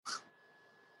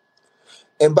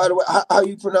And by the way, how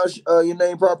you pronounce your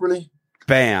name properly?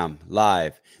 Bam,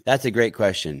 live. That's a great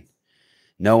question.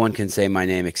 No one can say my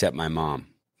name except my mom.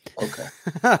 Okay.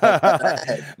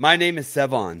 My name is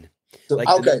Sevon. So,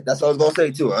 okay, that's what I was gonna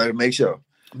say too. All right, make sure.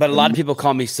 But a lot of people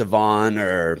call me Savon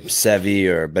or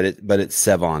Sevi, but it's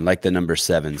Sevon, like the number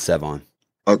 7, Sevon.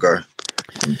 Okay.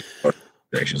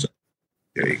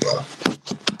 There you go.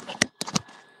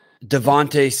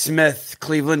 Devonte Smith,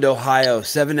 Cleveland, Ohio,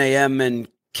 7 a.m. in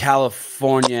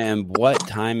California. And what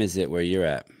time is it where you're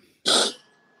at?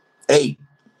 8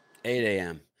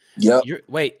 a.m. Yep.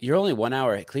 You're only 1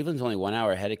 hour. Cleveland's only 1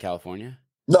 hour ahead of California.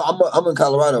 No, I'm in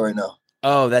Colorado right now.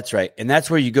 Oh, that's right. And that's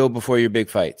where you go before your big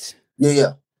fights.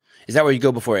 Yeah. Is that where you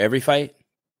go before every fight?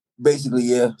 Basically,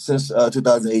 yeah. Since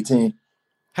 2018.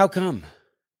 How come?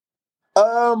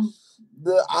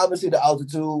 Obviously the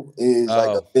altitude is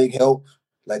like a big help,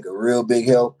 like a real big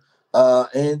help.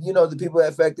 And the people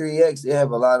at Factory X, they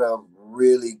have a lot of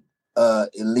really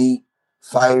elite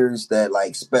fighters that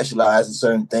like specialize in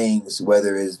certain things,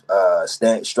 whether it's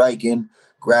striking,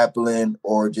 grappling,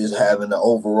 or just having an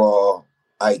overall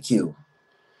IQ.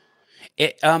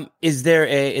 Is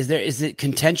it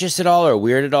contentious at all or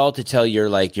weird at all to tell your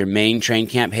main train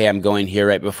camp, hey, I'm going here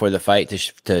right before the fight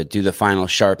to do the final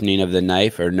sharpening of the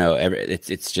knife, or no?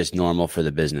 It's just normal for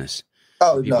the business.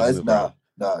 Oh no, it's not.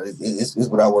 No, it's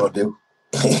what I want to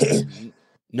do.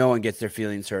 No one gets their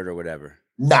feelings hurt or whatever.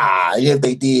 Nah, if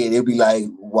they did, it'd be like,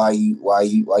 why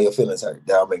your feelings hurt?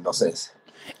 That don't make no sense.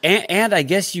 And I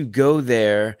guess you go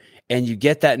there and you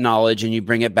get that knowledge and you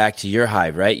bring it back to your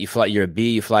hive, right? You're a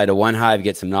bee, you fly to one hive,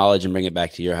 get some knowledge and bring it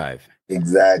back to your hive.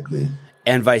 Exactly.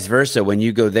 And vice versa. When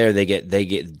you go there, they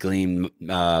get gleaned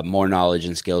more knowledge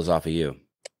and skills off of you.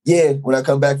 Yeah, when I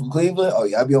come back from Cleveland,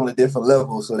 I'll be on a different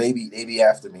level. So they be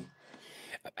after me.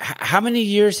 How many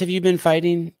years have you been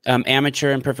fighting,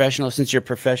 amateur and professional, since your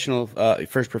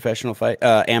first professional fight,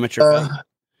 amateur fight?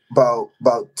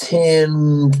 About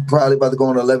 10, probably about to go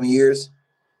on 11 years.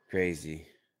 Crazy.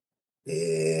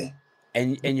 Yeah.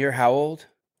 And you're how old?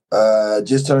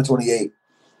 Just turned 28.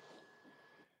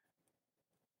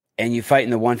 And you fight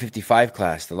in the 155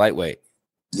 class, the lightweight.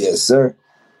 Yes, sir.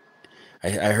 I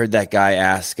heard that guy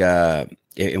ask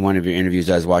in one of your interviews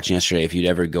I was watching yesterday if you'd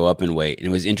ever go up in weight. And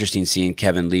it was interesting seeing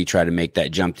Kevin Lee try to make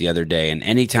that jump the other day. And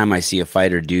anytime I see a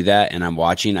fighter do that and I'm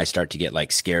watching, I start to get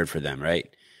like scared for them, right?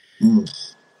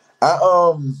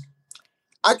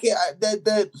 I can't.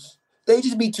 They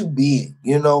just be too big,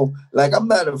 Like, I'm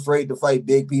not afraid to fight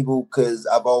big people because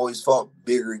I've always fought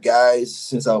bigger guys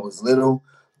since I was little.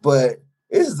 But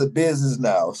this is a business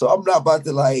now, so I'm not about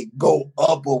to like go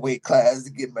up a weight class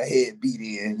to get my head beat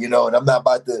in, and I'm not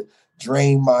about to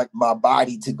drain my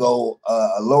body to go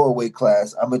a lower weight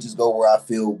class. I'm gonna just go where I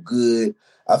feel good,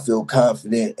 I feel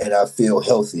confident, and I feel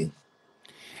healthy.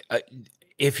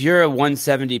 If you're a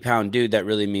 170-pound dude, that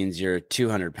really means you're a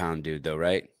 200-pound dude, though,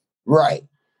 right? Right.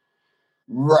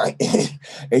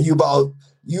 And you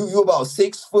about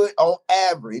 6 foot on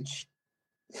average,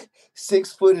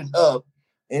 6 foot and up.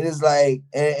 And it's like,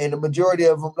 and the majority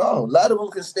of them, no, a lot of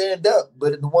them can stand up,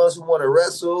 but the ones who want to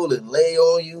wrestle and lay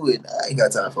on you, and I ain't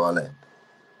got time for all that.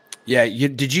 Yeah,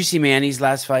 did you see Manny's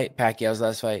last fight? Pacquiao's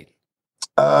last fight?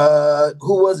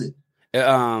 Who was it?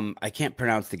 I can't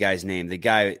pronounce the guy's name. The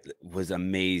guy was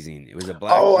amazing. It was a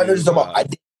black. Oh, I know you're talking about. I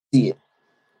didn't see it.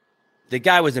 The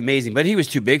guy was amazing, but he was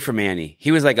too big for Manny.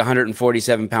 He was like a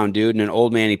 147-pound dude, and an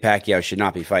old Manny Pacquiao should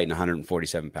not be fighting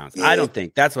 147 pounds. Yeah. I don't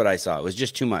think. That's what I saw. It was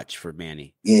just too much for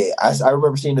Manny. Yeah, I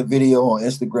remember seeing a video on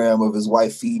Instagram of his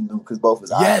wife feeding him because both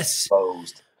his eyes were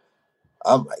closed.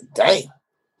 I'm like, damn.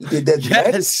 He did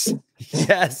that.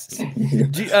 Yes.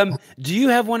 Do you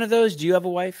have one of those? Do you have a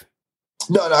wife?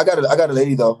 No, I got a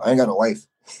lady though. I ain't got no wife.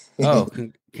 Oh,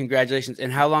 congratulations!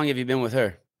 And how long have you been with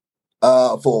her? For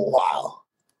a while,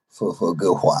 for a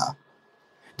good while.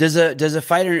 Does a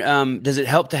fighter does it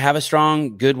help to have a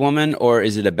strong, good woman, or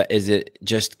is it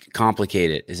just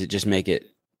complicated? Does it just make it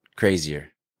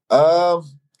crazier?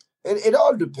 It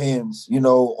all depends,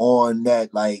 on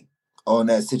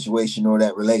that situation or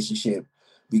that relationship,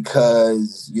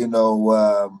 because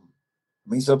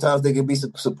sometimes they can be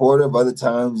supportive, other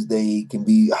times they can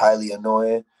be highly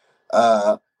annoying.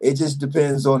 It just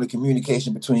depends on the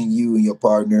communication between you and your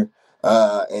partner,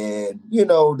 and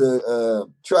the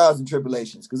trials and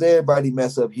tribulations, because everybody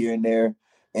mess up here and there,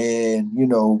 and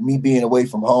me being away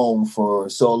from home for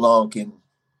so long can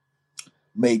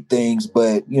make things,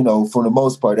 but for the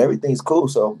most part, everything's cool.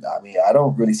 So I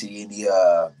don't really see any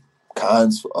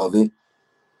cons of it.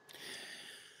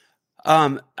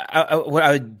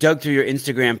 I dug through your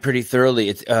Instagram pretty thoroughly.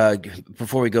 It's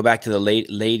before we go back to the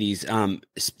ladies.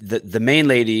 The main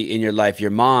lady in your life,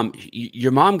 your mom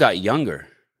got younger.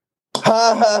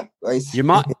 Ha ha. Your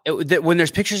mom, when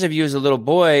there's pictures of you as a little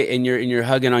boy and you're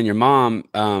hugging on your mom,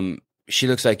 she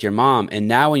looks like your mom. And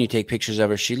now when you take pictures of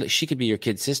her, she could be your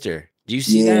kid sister. Do you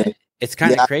see Yeah, that? It's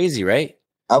kind of yeah. crazy, right?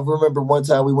 I remember one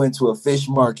time we went to a fish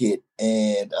market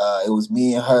and it was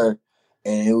me and her,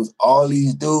 and it was all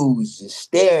these dudes just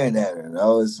staring at her. And I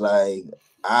was like,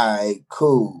 all right,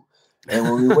 cool. And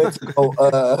when we went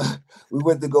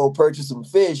to go purchase some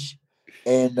fish,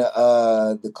 and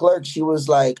the clerk, she was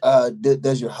like,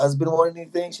 does your husband want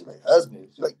anything? She's like, husband?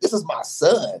 She's like, this is my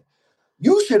son.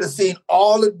 You should have seen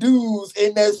all the dudes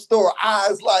in that store,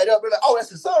 eyes light up. They're like, oh, that's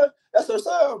his son. That's her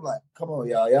son. I'm like, come on,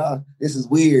 y'all. This is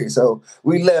weird. So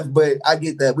we left, but I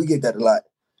get that. We get that a lot.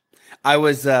 I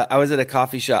was at a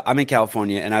coffee shop. I'm in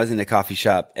California, and I was in a coffee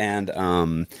shop, and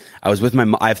I was with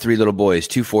I have three little boys,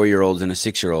 two 4-year-olds and a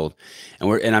 6-year-old,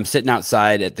 and I'm sitting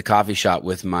outside at the coffee shop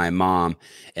with my mom,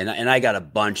 and I got a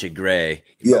bunch of gray,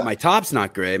 but Yeah. my top's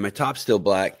not gray, my top's still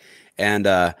black, and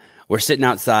we're sitting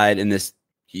outside, and this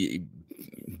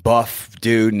buff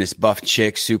dude and this buff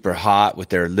chick, super hot, with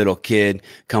their little kid,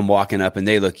 come walking up, and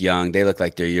they look young, they look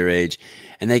like they're your age.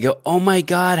 And they go, oh my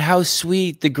God, how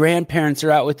sweet. The grandparents are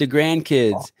out with the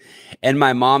grandkids. And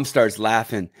my mom starts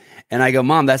laughing. And I go,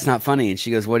 Mom, that's not funny. And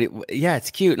she goes, yeah, it's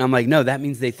cute. And I'm like, no, that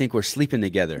means they think we're sleeping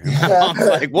together. And my mom's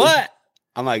like, what?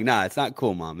 I'm like, nah, it's not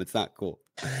cool, Mom. It's not cool.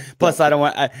 Plus,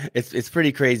 it's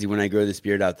pretty crazy when I grow this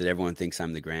beard out that everyone thinks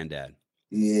I'm the granddad.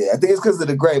 Yeah, I think it's because of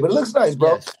the gray, but it looks nice,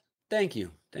 bro. Yes. Thank you.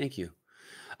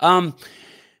 I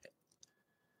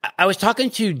was talking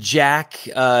to Jack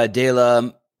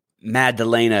Della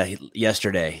Maddalena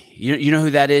yesterday. You know who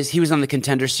that is? He was on the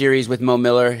Contender Series with Mo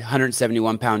Miller,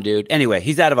 171-pound dude. Anyway,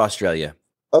 he's out of Australia.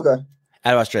 Okay.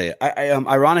 Out of Australia.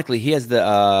 Ironically, he has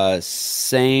the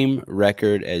same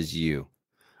record as you,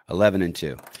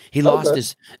 11-2. He lost Okay.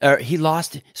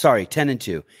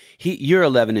 10-2. You're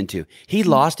 11-2. He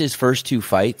lost his first two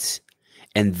fights,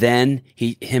 and then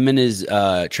him and his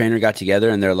trainer got together,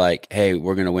 and they're like, "Hey,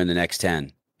 we're gonna win the next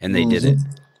 10," and they did it.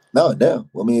 No.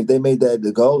 I mean, if they made that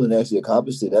the goal and actually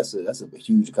accomplished it, that's a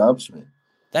huge accomplishment.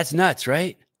 That's nuts,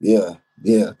 right? Yeah.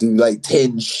 Do like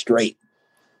 10 straight.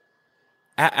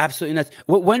 Absolutely nuts.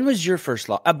 When was your first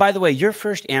loss? By the way, your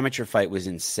first amateur fight was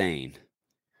insane.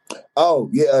 Oh,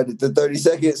 yeah, the 30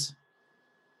 seconds.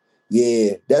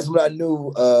 Yeah, that's when I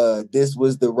knew this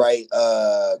was the right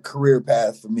career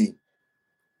path for me.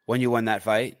 When you won that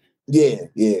fight? Yeah,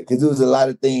 because there was a lot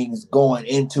of things going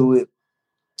into it,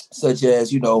 such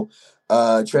as,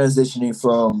 transitioning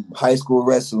from high school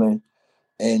wrestling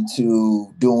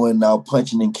into doing now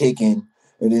punching and kicking.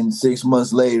 And then 6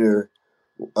 months later,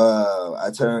 I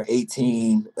turned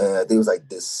 18. I think it was like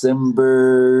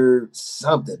December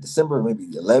maybe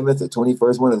the 11th or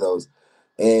 21st, one of those.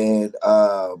 And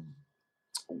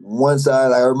one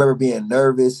side, I remember being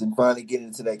nervous and finally getting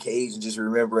into that cage and just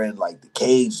remembering like the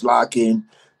cage locking,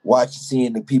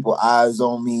 seeing the people eyes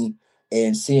on me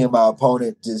and seeing my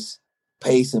opponent just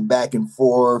pacing back and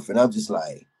forth. And I'm just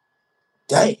like,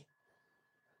 dang,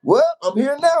 well, I'm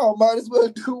here now. I might as well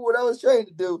do what I was trained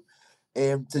to do.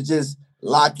 And to just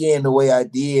lock in the way I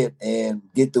did and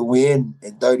get the win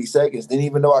in 30 seconds, didn't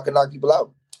even know I could knock people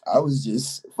out. I was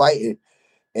just fighting.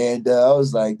 And I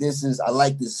was like, I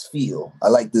like this feel. I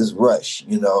like this rush,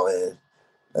 and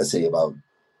let's say about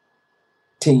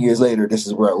 10 years later, this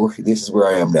is where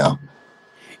I am now.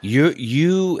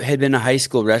 You had been a high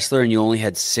school wrestler and you only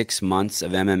had 6 months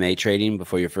of MMA training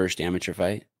before your first amateur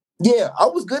fight? Yeah, I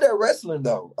was good at wrestling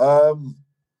though.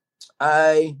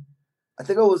 I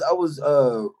think I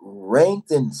was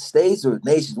ranked in states or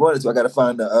nations, one or two. I gotta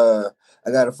find the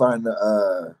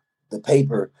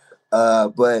paper.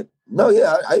 But no,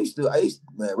 yeah, I used to,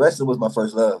 man, wrestling was my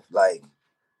first love. Like,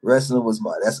 wrestling was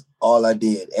that's all I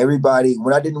did. Everybody,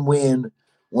 when I didn't win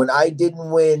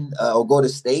or go to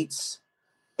states,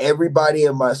 everybody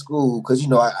in my school, because,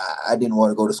 I didn't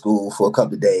want to go to school for a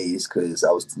couple of days because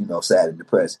I was, sad and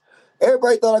depressed.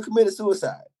 Everybody thought I committed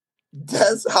suicide.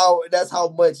 That's how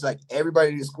much, like,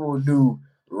 everybody in the school knew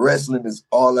wrestling is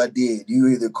all I did. You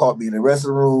either caught me in the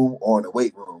wrestling room or in the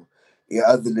weight room. Yeah,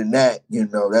 other than that,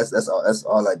 that's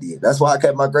all I did. That's why I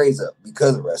kept my grades up,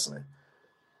 because of wrestling.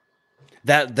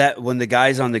 That when the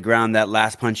guy's on the ground, that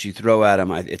last punch you throw at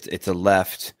him, it's a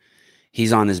left.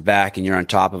 He's on his back and you're on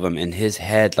top of him, and his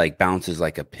head like bounces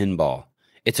like a pinball.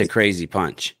 It's a crazy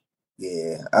punch.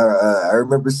 Yeah, I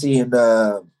remember seeing.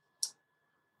 Like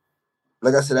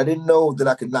I said, I didn't know that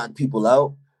I could knock people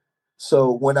out. So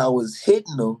when I was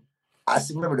hitting them,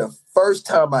 remember the first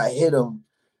time I hit him,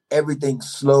 everything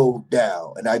slowed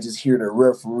down, and I just hear the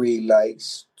referee like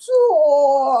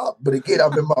stop. But again,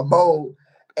 I'm in my mode,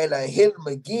 and I hit him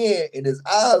again, and his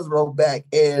eyes roll back,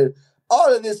 and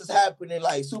all of this is happening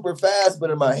like super fast, but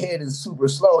in my head is super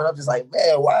slow, and I'm just like,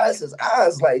 man, why is his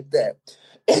eyes like that?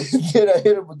 And then I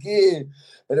hit him again,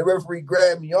 and the referee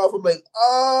grabbed me off. I'm like,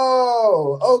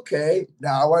 oh, okay,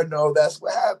 now I know that's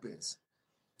what happens.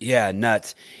 Yeah,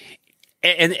 nuts.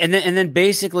 And then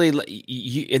basically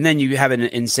you have an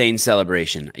insane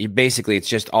celebration. You basically it's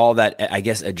just all that, I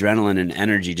guess, adrenaline and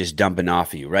energy just dumping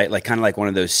off of you, right? Like kind of like one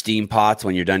of those steam pots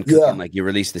when you're done cooking, Yeah, like you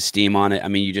release the steam on it. I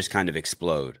mean, you just kind of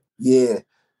explode. yeah.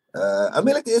 I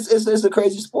mean, like it's a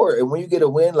crazy sport, and when you get a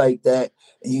win like that,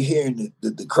 and you hearing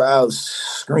the crowd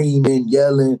screaming,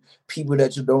 yelling, people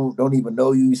that you don't even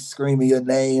know you screaming your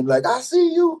name, like I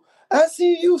see you, I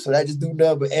see you. So that just do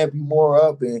nothing but amp you more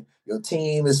up, and your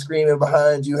team is screaming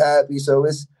behind you, happy. So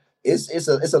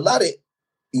it's a lot of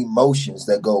emotions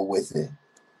that go with it.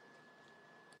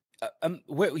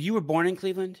 You were born in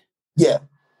Cleveland, Yeah,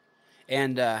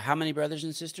 and how many brothers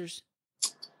and sisters?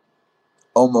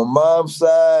 on my mom's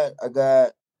side, I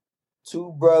got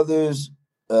two brothers,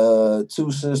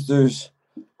 two sisters.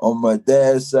 On my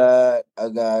dad's side, I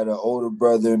got an older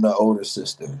brother and an older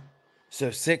sister.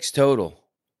 So six total.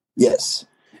 Yes.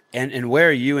 And where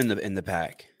are you in the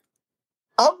pack?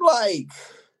 I'm like,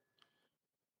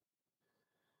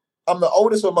 I'm the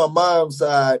oldest on my mom's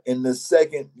side and the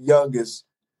second youngest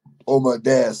on my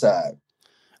dad's side.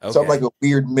 So I'm like Okay, a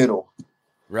weird middle.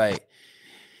 right.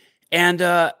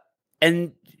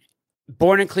 And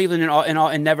born in Cleveland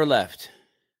and never left.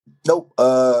 Nope.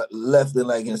 Left and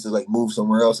like, instead like moved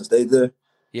somewhere else and stayed there.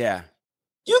 Yeah.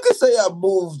 You could say I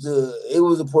moved. It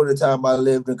was a point in time I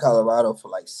lived in Colorado for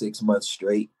like 6 months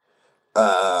straight.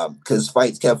 Because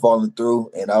fights kept falling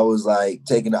through, and I was like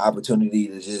taking the opportunity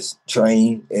to just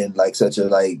train in like such a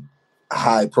like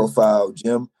high profile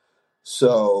gym.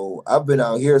 So I've been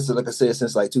out here, so like I said,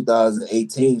 since like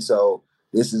 2018. So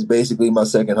this is basically my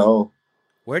second home.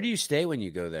 Where do you stay when you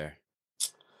go there?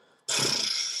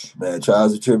 Man,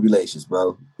 trials and tribulations,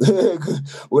 bro.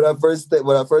 When I first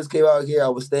came out here, I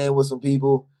was staying with some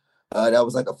people. That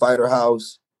was like a fighter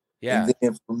house, and Yeah.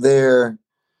 then from there,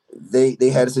 they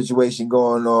had a situation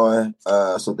going on.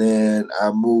 So then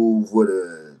I moved with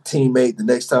a teammate. The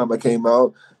next time I came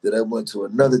out, then I went to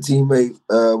another teammate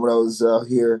when I was out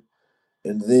here,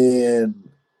 and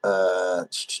uh,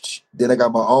 then I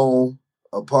got my own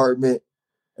apartment,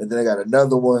 and then I got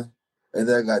another one, and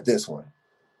then I got this one.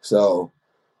 So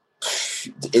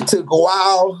it took a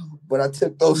while, but I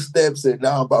took those steps, and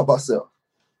now I'm by myself.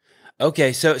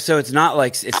 Okay, so it's not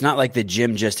like the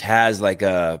gym just has like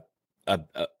a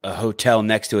hotel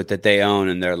next to it that they own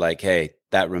and they're like, "Hey,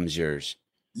 that room's yours."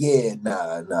 Yeah,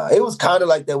 nah. It was kind of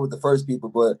like that with the first people,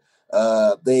 but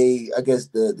I guess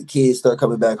the kids start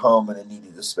coming back home and they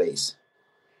needed the space.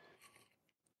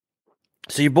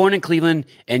 So you're born in Cleveland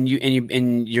and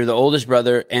you're the oldest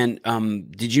brother and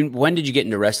when did you get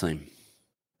into wrestling?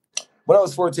 When I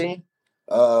was 14,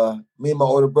 me and my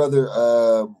older brother,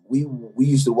 we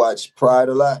used to watch Pride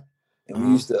a lot, and we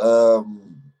Uh-huh. used to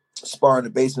spar in the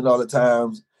basement all the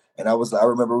times. And I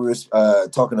remember we were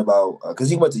talking about because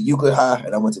he went to Euclid High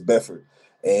and I went to Bedford,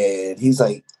 and he's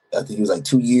like, I think he was like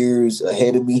 2 years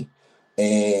ahead of me,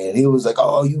 and he was like,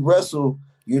 "Oh, you wrestle."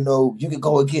 You can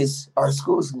go against our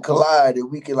schools and collide,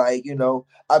 and we can like,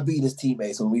 I beat his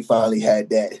teammates when we finally had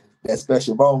that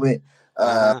special moment.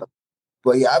 Uh, Uh-huh.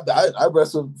 but yeah, I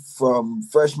wrestled from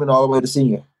freshman all the way to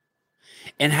senior.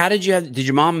 And did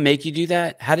your mom make you do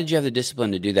that? How did you have the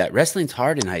discipline to do that? Wrestling's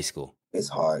hard in high school. It's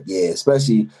hard, yeah.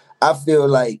 Especially, I feel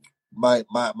like my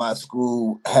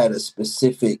school had a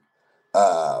specific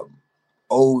um,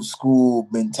 old school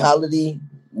mentality,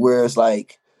 where it's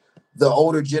like the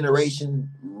older generation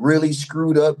really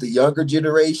screwed up the younger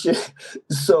generation.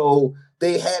 So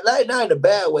they had not in a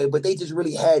bad way, but they just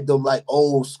really had them like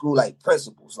old school like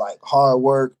principles, like hard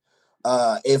work.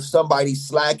 If somebody's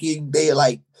slacking, they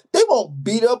won't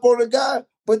beat up on a guy,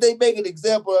 but they make an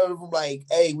example of them like,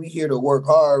 hey, we here to work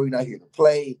hard, we're not here to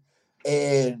play.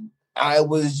 And I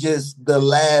was just the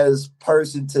last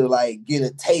person to like get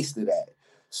a taste of that.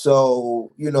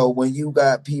 So, when you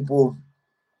got people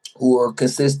who are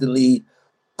consistently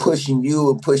pushing you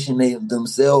and pushing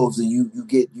themselves, and you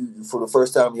get you for the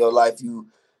first time in your life, you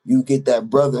get that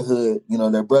brotherhood,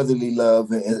 that brotherly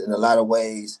love in a lot of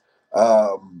ways.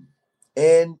 um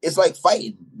and it's like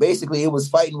fighting. Basically, it was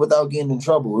fighting without getting in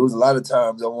trouble. It was a lot of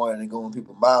times I wanted to go in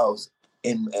people's mouths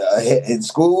in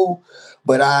school,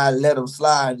 but I let them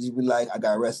slide and just be like, I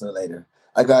got wrestling later,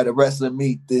 I got a wrestling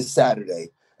meet this Saturday,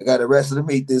 I got a wrestling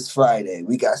meet this Friday.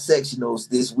 We got sectionals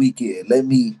this weekend. Let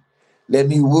me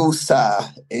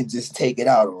woosah and just take it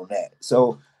out on that.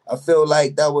 So I feel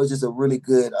like that was just a really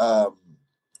good a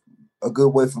good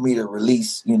way for me to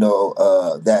release,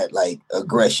 that like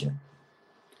aggression.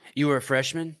 You were a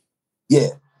freshman? Yeah.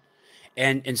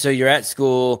 And so you're at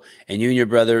school and you and your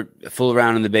brother fool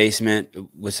around in the basement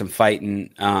with some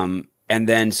fighting. And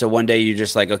then so one day you're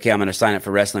just like, okay, I'm going to sign up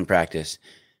for wrestling practice.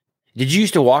 Did you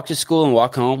used to walk to school and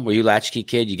walk home? Were you a latchkey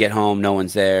kid? You get home, no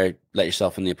one's there, let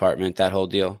yourself in the apartment, that whole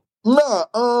deal? Nah,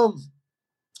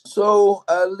 so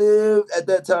at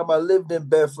that time I lived in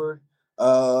Bedford.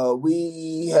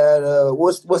 We had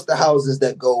what's the houses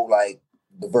that go like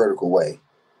the vertical way?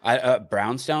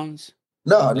 Brownstones?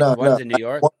 No, Like the no, ones no. in New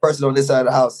York? One person on this side of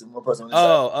the house and one person on this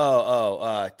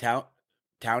side.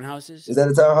 Townhouses? Is that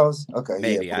a townhouse? Okay, yeah,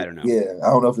 Maybe, I don't know. yeah. I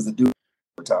don't know if it's a dude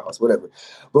or townhouse, whatever.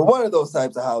 But one of those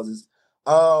types of houses.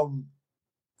 Um,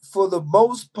 for the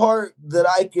most part that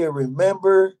I can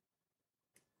remember,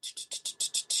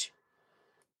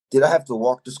 did I have to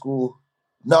walk to school?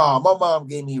 No, my mom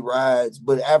gave me rides,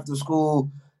 but after school,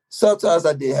 sometimes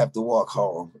I did have to walk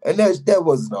home, and that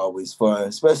wasn't always fun.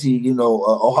 Especially,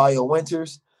 Ohio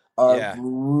winters are Yeah.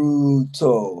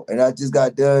 brutal. And I just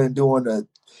got done doing a.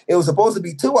 It was supposed to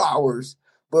be 2 hours,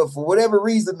 but for whatever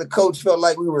reason, the coach felt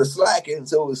like we were slacking,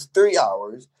 so it was 3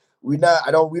 hours. We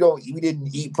didn't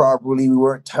eat properly. We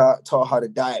weren't taught how to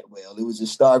diet well. It was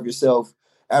just starve yourself.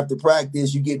 After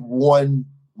practice, you get one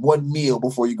meal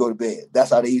before you go to bed. That's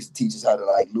how they used to teach us how to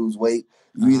like lose weight.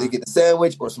 You either get a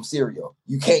sandwich or some cereal.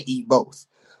 You can't eat both.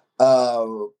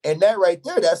 And that right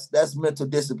there, that's mental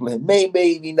discipline.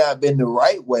 Maybe not been the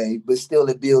right way, but still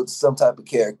it builds some type of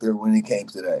character when it came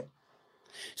to that.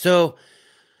 So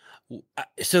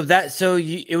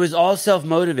it was all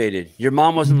self-motivated. Your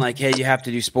mom wasn't like, hey, you have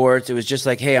to do sports. It was just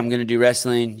like, hey, I'm going to do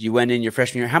wrestling. You went in your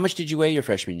freshman year. How much did you weigh your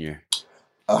freshman year?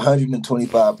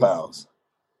 125 pounds.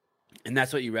 And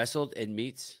that's what you wrestled in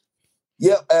meets?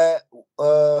 Yep.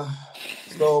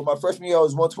 So my freshman year I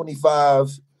was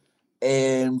 125.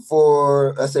 And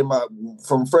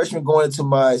from freshman going into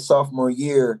my sophomore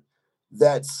year,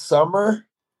 that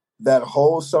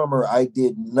whole summer, I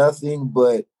did nothing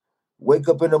but wake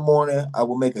up in the morning. I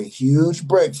would make a huge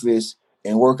breakfast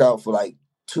and work out for like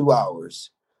 2 hours.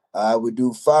 I would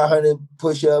do 500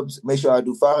 push-ups, make sure I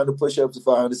do 500 push-ups and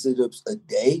 500 sit-ups a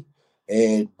day.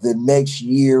 And the next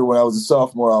year, when I was a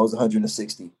sophomore, I was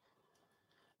 160.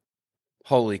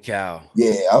 Holy cow.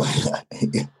 Yeah, I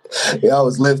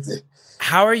was lifting.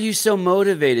 How are you so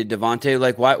motivated, Devonte?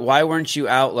 Like, why weren't you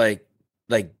out like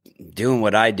doing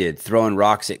what I did, throwing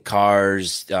rocks at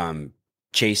cars,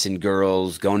 chasing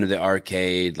girls, going to the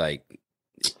arcade? Like,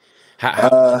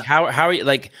 how are you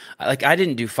like I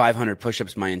didn't do 500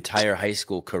 push-ups my entire high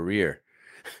school career.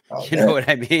 You know what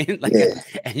I mean? Like, yeah.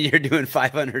 And you're doing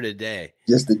 500 a day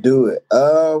Just to do it.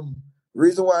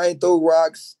 Reason why I ain't throw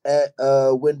rocks at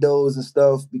windows and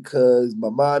stuff because my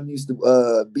mom used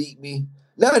to beat me.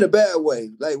 Not in a bad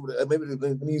way. Like maybe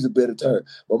let me use a better term.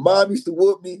 My mom used to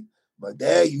whoop me. My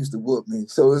dad used to whoop me.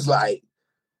 So it's like,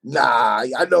 nah,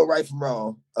 I know right from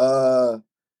wrong.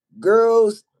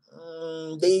 Girls,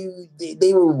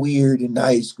 they were weird in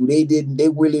high school. They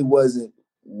really wasn't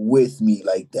with me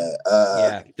like that.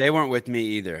 Yeah, they weren't with me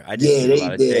either. I just Yeah, did a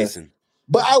lot of chasing.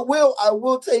 But I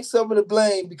will take some of the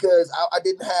blame because I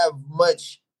didn't have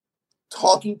much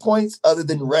talking points other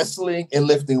than wrestling and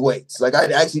lifting weights. Like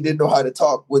I actually didn't know how to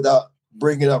talk without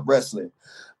bringing up wrestling.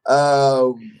 And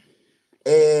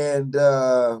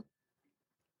what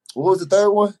was the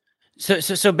third one? So,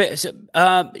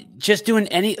 just doing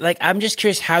I'm just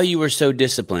curious how you were so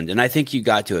disciplined, and I think you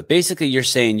got to it. Basically, you're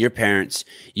saying your parents,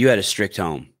 you had a strict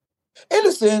home. In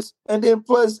a sense, and then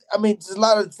plus, I mean, there's a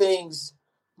lot of things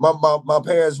my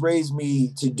parents raised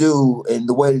me to do, and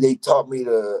the way they taught me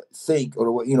to think, or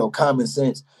the way, common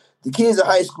sense. The kids in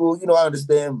high school, I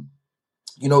understand,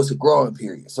 it's a growing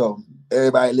period, so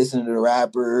everybody listening to the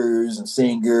rappers and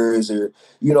singers, or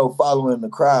following the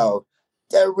crowd.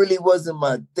 That really wasn't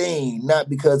my thing. Not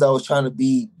because I was trying to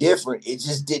be different. It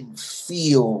just didn't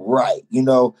feel right.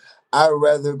 I'd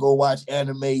rather go watch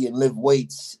anime and lift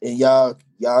weights, and y'all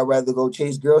rather go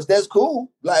chase girls. That's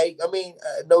cool. Like, I mean,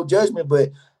 no judgment,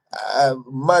 but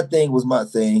my thing was my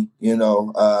thing.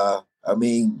 I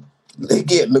mean,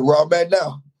 look where I'm at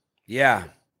now. Yeah,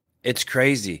 it's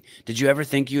crazy. Did you ever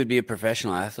think you would be a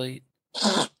professional athlete?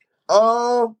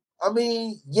 I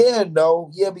mean, yeah,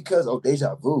 no, yeah, because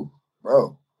deja vu,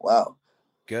 bro. Wow,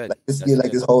 Good.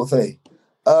 This whole thing.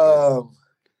 Yeah,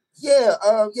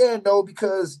 no,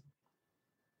 because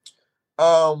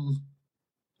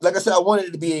like I said, I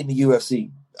wanted to be in the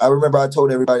UFC. I remember I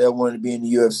told everybody I wanted to be in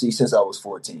the UFC since I was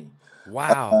 14.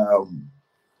 Wow.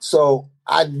 So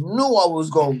I knew I was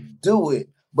going to do it,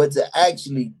 but to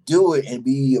actually do it and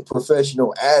be a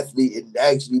professional athlete and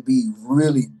actually be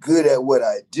really good at what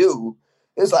I do,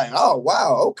 it's like, oh,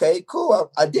 wow, okay,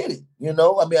 cool. I did it. You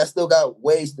know, I mean, I still got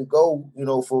ways to go, you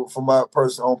know, for my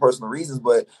own personal reasons,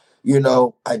 but, you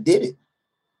know, I did it.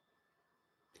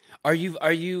 Are you,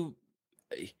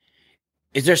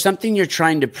 is there something you're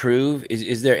trying to prove?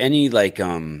 Is there any like,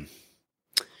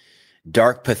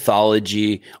 dark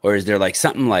pathology, or is there like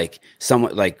something like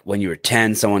someone like when you were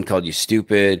 10 someone called you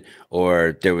stupid,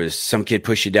 or there was some kid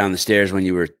pushed you down the stairs when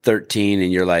you were 13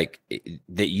 and you're like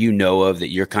that, you know, of that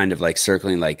you're kind of like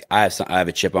circling like I have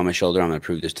a chip on my shoulder, I'm gonna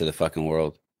prove this to the fucking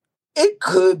world? It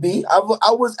could be. I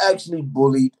was actually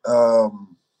bullied. It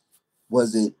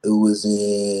was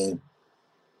in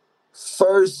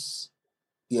first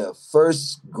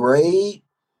first grade.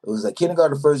 It was like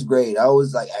kindergarten, first grade. I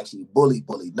was like actually bullied.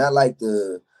 Not like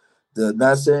the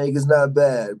not saying it's not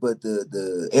bad, but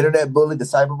the internet bully, the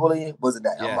cyberbullying wasn't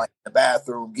that. I'm Yeah. like in the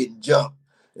bathroom getting jumped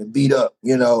and beat up,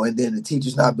 you know, and then the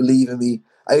teachers not believing me.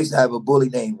 I used to have a bully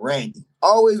named Randy. I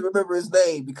always remember his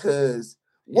name because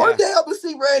one day I'm gonna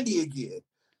see Randy again.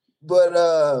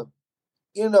 But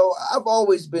you know, I've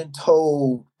always been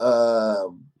told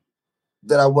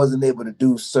that I wasn't able to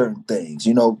do certain things.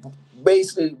 You know,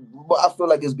 basically, I feel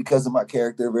like it's because of my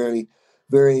character. Very,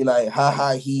 very like ha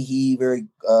ha he, very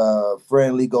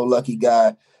friendly, go lucky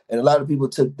guy, and a lot of people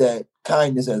took that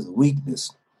kindness as a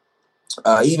weakness.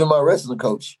 Even my wrestling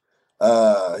coach,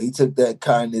 he took that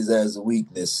kindness as a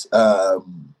weakness. But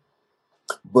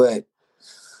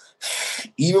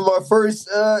even my first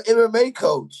MMA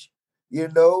coach, you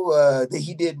know, that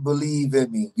he didn't believe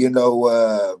in me. You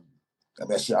know, I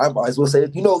mean, shit, I might as well say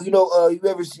it. You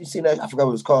ever seen that? I forgot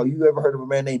what it was called. You ever heard of a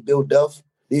man named Bill Duff?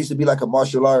 There used to be like a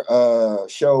martial art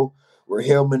show where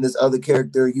him and this other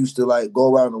character used to like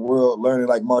go around the world learning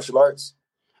like martial arts.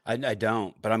 I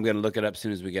don't, but I'm gonna look it up as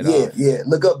soon as we get Yeah, off. yeah.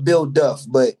 Look up Bill Duff.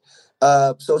 But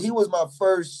so he was my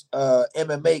first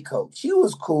MMA coach. He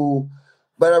was cool,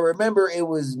 but I remember it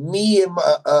was me and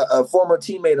my, a former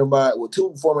teammate of mine, well,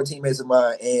 two former teammates of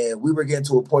mine, and we were getting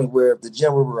to a point where the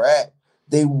gym where we were at,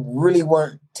 they really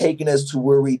weren't taking us to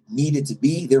where we needed to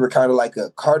be. They were kind of like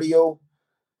a cardio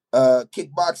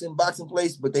kickboxing boxing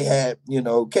place, but they had, you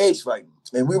know, cage fighting,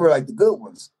 and we were like the good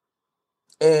ones.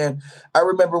 And I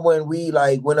remember when we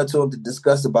like went up to him to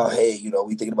discuss about, hey, you know,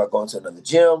 we thinking about going to another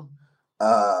gym.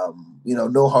 You know,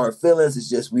 no hard feelings. It's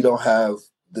just we don't have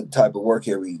the type of work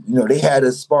here. They had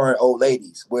us sparring old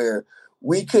ladies where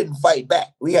we couldn't fight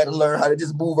back. We had to learn how to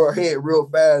just move our head real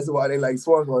fast while they like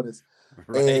swung on us.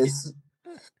 Right. And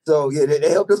so yeah,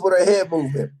 they helped us with our head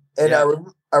movement. And Yeah.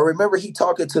 I remember he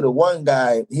talking to the one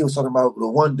guy. He was talking about the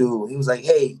one dude. He was like,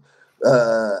 hey,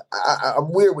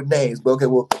 I'm weird with names, but okay,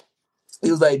 well. He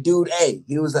was like, dude, hey,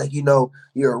 he was like, you know,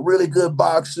 you're a really good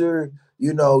boxer,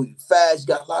 you know, fast, you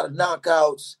got a lot of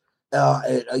knockouts.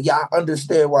 Yeah, I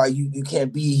understand why you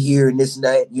can't be here and this and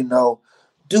that, you know.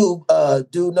 Do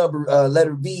number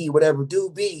letter B, whatever, do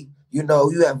B, you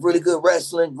know, you have really good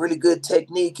wrestling, really good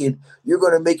technique, and you're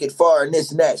gonna make it far and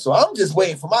this and that. So I'm just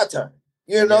waiting for my turn,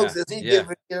 you know, since he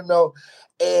giving, you know,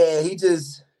 and he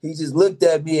just looked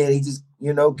at me and he just,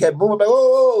 you know, kept moving like,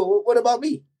 whoa, what about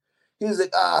me? He was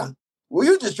like, well,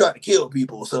 you're just trying to kill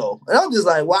people. So, and I'm just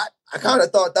like, what? I kind of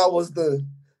thought that was the,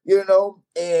 you know,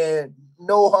 and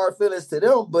no hard feelings to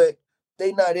them, but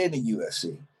they not in the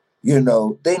UFC. You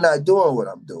know, they not doing what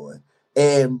I'm doing.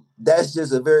 And that's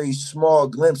just a very small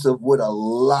glimpse of what a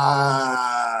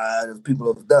lot of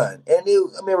people have done. And I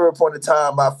remember at a point in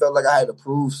time, I felt like I had to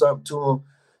prove something to them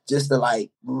just to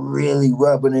like really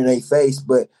rub it in their face.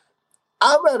 But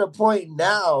I'm at a point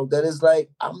now that it's like,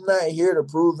 I'm not here to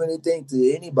prove anything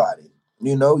to anybody.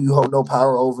 You know, you hold no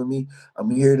power over me. I'm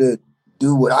here to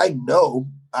do what I know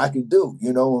I can do.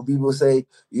 You know, when people say,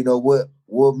 you know,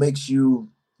 what makes you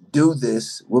do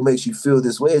this, what makes you feel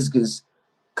this way is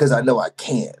because I know I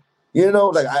can. You know,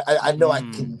 like I know I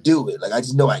can do it. Like I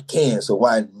just know I can. So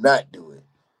why not do it?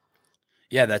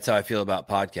 Yeah, that's how I feel about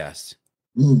podcasts.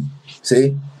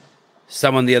 See?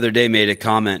 Someone the other day made a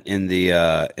comment in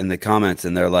the comments,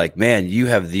 and they're like, "Man, you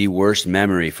have the worst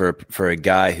memory for a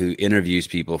guy who interviews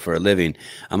people for a living."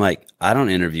 I'm like, I don't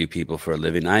interview people for a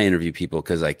living. I interview people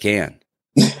because I can.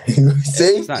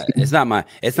 See? It's not my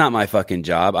fucking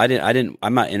job.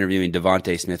 I'm not interviewing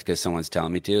Devonte Smith because someone's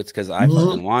telling me to. It's because I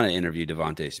fucking want to interview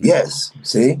Devonte Smith. Yes.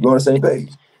 See, we're on the same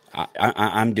page.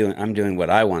 I'm doing what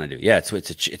I want to do. Yeah,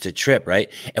 it's a trip,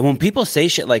 right? And when people say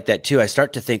shit like that too, I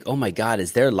start to think, oh my God,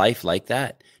 is their life like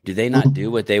that? Do they not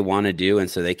do what they want to do, and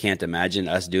so they can't imagine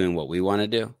us doing what we want to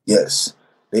do? Yes,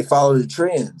 they follow the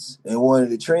trends, and one of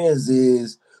the trends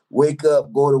is wake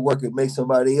up, go to work, and make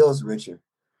somebody else richer.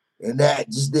 And that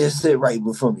just did sit right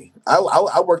before me.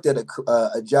 I worked at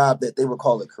a job that they would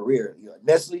call a career,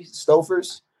 Nestle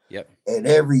Stouffer's. Yep. And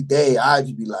every day I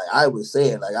just be like, I was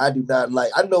saying, like, I do not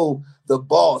like, I know the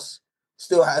boss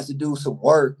still has to do some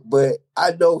work, but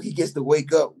I know he gets to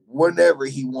wake up whenever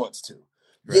he wants to.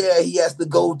 Right. Yeah, he has to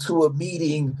go to a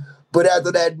meeting, but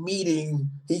after that meeting,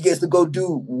 he gets to go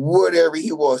do whatever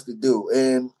he wants to do.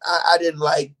 And I didn't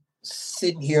like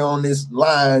sitting here on this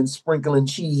line sprinkling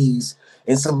cheese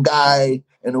and some guy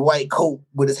in a white coat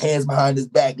with his hands behind his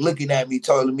back looking at me,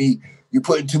 telling me, you're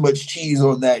putting too much cheese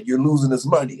on that. You're losing us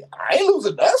money. I ain't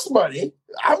losing us money.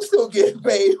 I'm still getting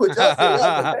paid, which y'all still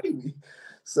have to pay me.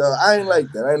 So I ain't like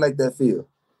that. I ain't like that feel.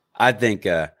 I think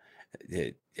I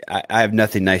have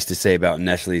nothing nice to say about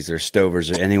Nestle's or Stover's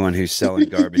or anyone who's selling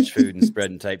garbage food and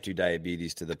spreading type 2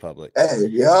 diabetes to the public. Hey,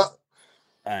 yeah.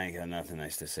 I ain't got nothing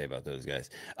nice to say about those guys.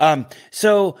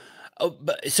 So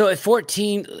at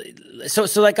 14, so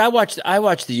like I watch the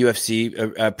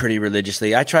UFC pretty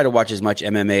religiously. I try to watch as much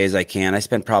MMA as I can. I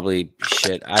spend probably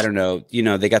I don't know.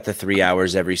 They got the 3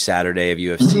 hours every Saturday of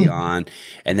UFC on,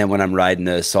 and then when I'm riding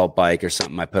the assault bike or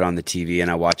something, I put on the TV and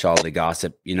I watch all the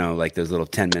gossip. Like those little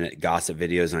 10-minute gossip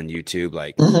videos on YouTube,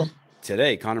 like.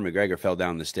 Today, Conor McGregor fell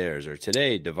down the stairs, or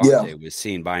today, Devonte was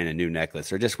seen buying a new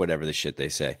necklace, or just whatever the shit they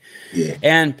say. Yeah.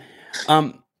 And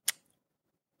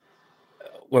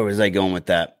where was I going with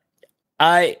that?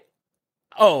 I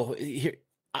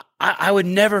would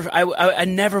never, I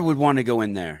never would want to go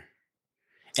in there.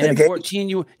 And at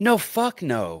 14, fuck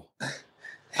no.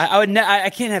 I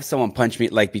can't have someone punch me,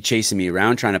 like be chasing me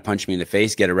around, trying to punch me in the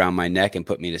face, get around my neck and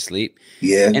put me to sleep.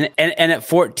 Yeah. And at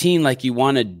 14, like you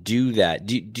want to do that.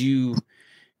 Do you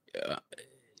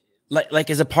like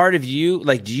as a part of you,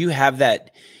 like, do you have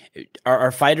that?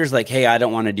 Are fighters like, hey, I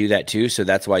don't want to do that too, so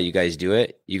that's why you guys do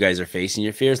it? You guys are facing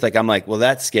your fears? Like, I'm like, well,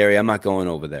 that's scary. I'm not going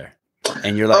over there.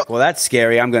 And you're like, well, that's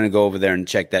scary. I'm going to go over there and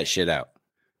check that shit out.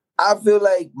 I feel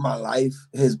like my life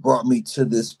has brought me to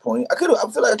this point. I feel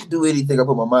like I could do anything I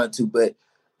put my mind to, but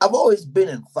I've always been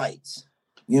in fights.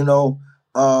 I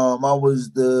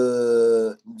was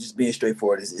just being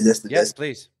straightforward. Yes,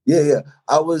 please. Yeah.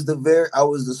 I was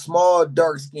the small,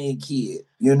 dark skinned kid,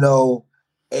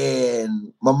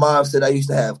 and my mom said I used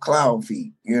to have clown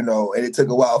feet, and it took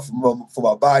a while for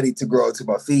my body to grow to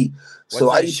my feet.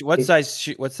 What size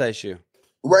shoe?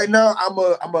 Right now, I'm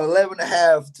a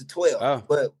 11.5 to 12. Oh.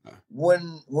 But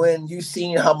when you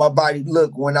seen how my body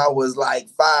looked when I was like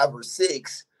 5 or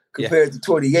 6 compared to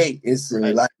 28, it's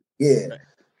right. Right.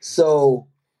 So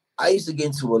I used to get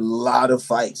into a lot of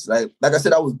fights. Like I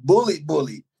said, I was bullied.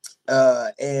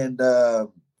 And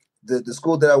the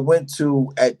school that I went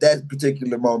to at that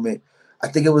particular moment, I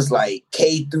think it was like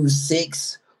K through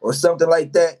 6 or something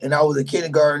like that. And I was in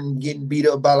kindergarten getting beat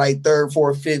up by like 3rd,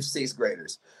 4th, 5th, 6th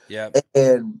graders. Yeah.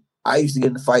 And I used to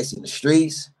get in fights in the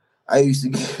streets. I used to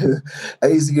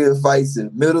get in fights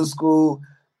in middle school.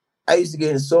 I used to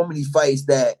get in so many fights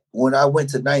that when I went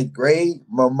to 9th grade,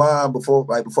 my mom, before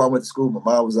I went to school, my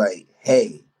mom was like,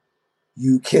 hey,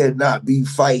 you cannot be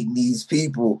fighting these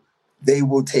people. They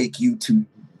will take you to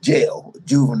jail,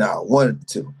 juvenile, 1 or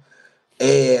 2.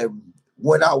 And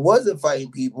when I wasn't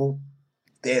fighting people,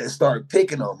 they started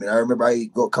picking on me. I remember I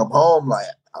come home like,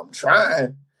 I'm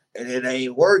trying, and it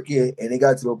ain't working. And it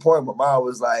got to a point my mom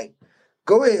was like,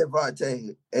 go ahead,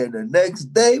 Vontae. And the next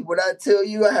day, when I tell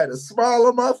you I had a smile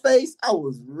on my face, I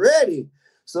was ready.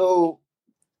 So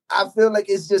I feel like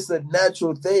it's just a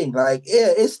natural thing. Like, yeah,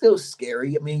 it's still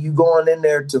scary. I mean, you going in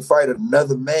there to fight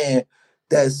another man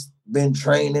that's been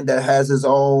training, that has his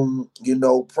own,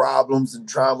 problems and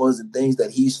traumas and things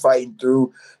that he's fighting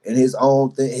through, and his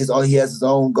own thing. He has his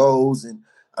own goals, and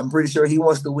I'm pretty sure he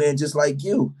wants to win just like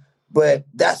you. But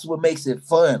that's what makes it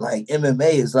fun. Like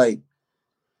MMA is like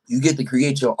you get to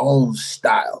create your own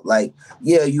style. Like,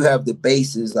 yeah, you have the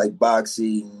bases like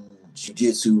boxing,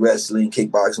 jiu-jitsu, wrestling,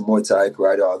 kickboxing, Muay Thai,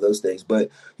 karate, all those things. But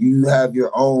you have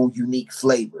your own unique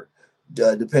flavor,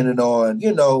 depending on,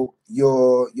 your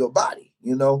body,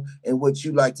 and what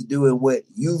you like to do and what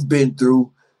you've been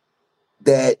through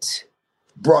that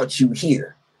brought you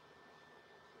here.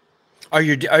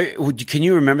 Can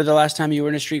you remember the last time you were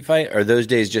in a street fight? Are those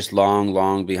days just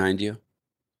long behind you?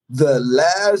 The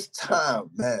last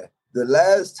time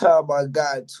I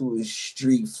got to a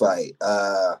street fight.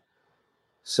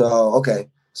 So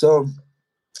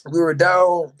we were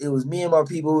down. It was me and my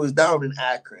people. It was down in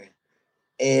Akron,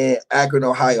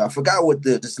 Ohio. I forgot what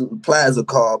this plaza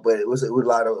called, but it was a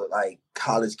lot of like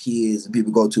college kids and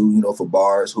people go to, for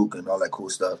bars, hookah, and all that cool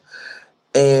stuff.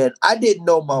 And I didn't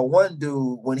know my one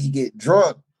dude when he get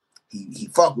drunk, he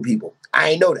fuck with people.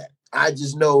 I ain't know that. I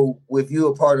just know if you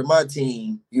a part of my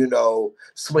team,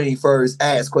 swing first,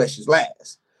 ask questions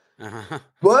last. Uh-huh.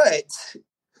 But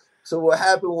so what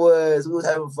happened was we was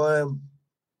having fun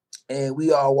and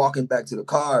we all walking back to the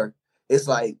car. It's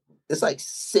like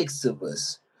six of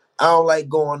us. I don't like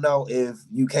going out if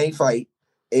you can't fight,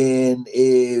 and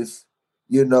if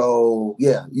you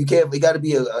can't. It got to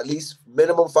be at least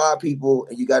minimum 5 people,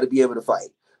 and you got to be able to fight.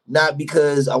 Not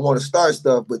because I want to start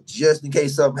stuff, but just in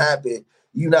case something happened,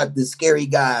 you're not the scary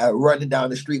guy running down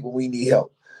the street when we need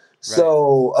help. Right.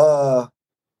 So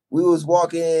we was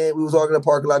walking in the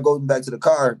parking lot, going back to the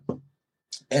car,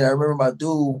 and I remember my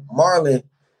dude Marlon,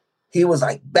 he was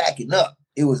like backing up.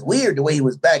 It was weird the way he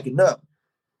was backing up.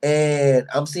 And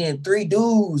I'm seeing 3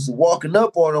 dudes walking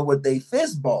up on him with their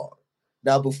fist ball.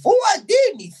 Now, before I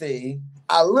did anything,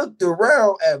 I looked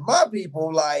around at my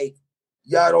people like,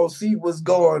 y'all don't see what's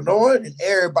going on? And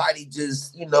everybody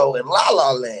just, in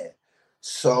la-la land.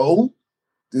 So,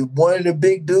 one of the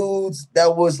big dudes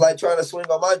that was like trying to swing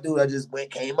on my dude, I just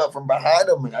came up from behind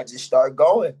him and I just started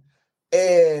going.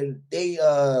 And they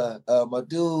my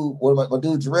dude, my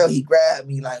dude Jarrell, he grabbed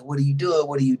me like, what are you doing?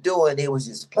 What are you doing? They was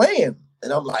just playing.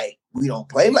 And I'm like, we don't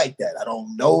play like that. I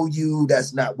don't know you.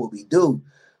 That's not what we do.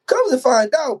 Comes to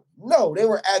find out, no, they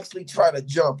were actually trying to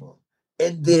jump him.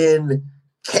 And then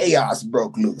chaos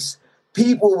broke loose.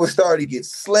 People were starting to get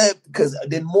slept because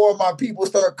then more of my people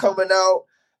start coming out.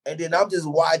 And then I'm just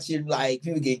watching like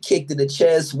people get kicked in the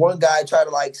chest. One guy tried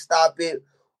to like stop it.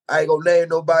 I ain't gonna name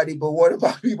nobody, but one of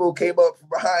my people came up from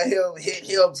behind him, hit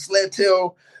him, slept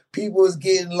him. People was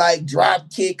getting like drop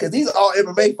kick because these are all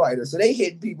MMA fighters, so they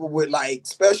hitting people with like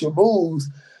special moves.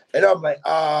 And I'm like,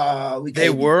 we can't. They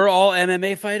were all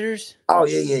MMA fighters? Oh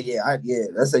yeah.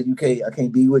 That's a I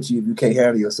can't be with you if you can't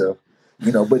handle yourself.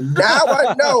 But now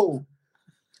I know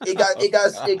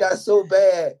it got so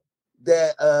bad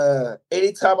that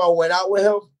anytime I went out with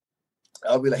him,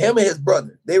 I'll be like him and his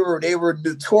brother. They were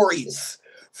notorious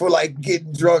for like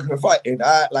getting drunk and fighting. And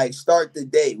I like start the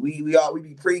day. We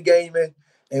be pre-gaming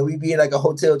and we be in like a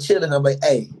hotel chilling. I'm like,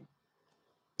 hey,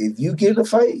 if you get in a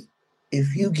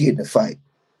fight,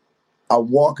 I'm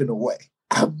walking away.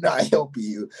 I'm not helping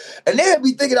you. And they'll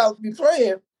be thinking I'll be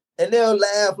playing, and they'll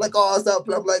laugh like, oh, stop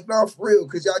playing. I'm like, no, for real,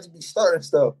 because y'all just be starting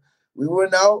stuff. We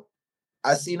went out.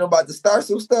 I seen them about to start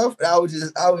some stuff, and I was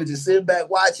just sitting back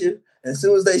watching. And as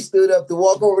soon as they stood up to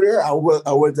walk over there, I went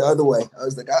the other way. I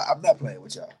was like, I'm not playing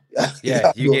with y'all.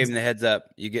 Yeah, you gave them the heads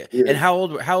up. And how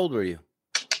old were you?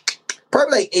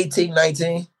 Probably like 18,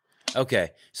 19. Okay,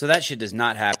 so that shit does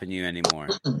not happen to you anymore.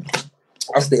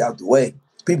 I stay out the way.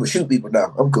 People shoot people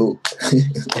now. I'm cool.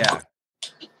 Yeah.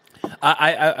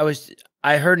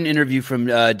 I heard an interview from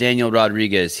Daniel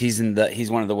Rodriguez. He's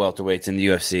one of the welterweights in the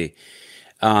UFC.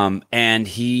 And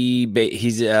he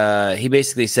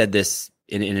basically said this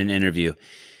in an interview.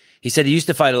 He said he used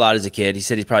to fight a lot as a kid. He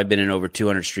said he's probably been in over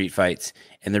 200 street fights.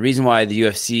 And the reason why the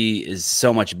UFC is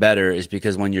so much better is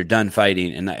because when you're done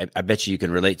fighting, and I bet you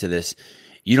can relate to this,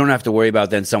 you don't have to worry about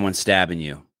then someone stabbing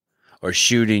you or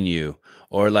shooting you,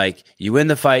 or like you win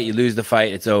the fight, you lose the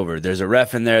fight, it's over. There's a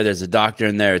ref in there, there's a doctor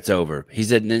in there, it's over. He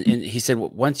said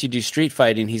once you do street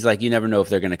fighting, he's like, you never know if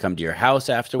they're going to come to your house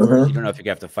afterwards. You don't know if you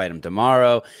have to fight them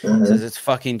tomorrow. He says it's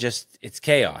fucking it's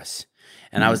chaos.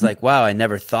 And I was like, wow, I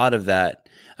never thought of that.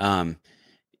 I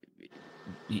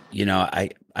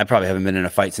probably haven't been in a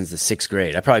fight since the 6th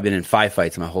grade. I've probably been in 5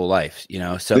 fights my whole life,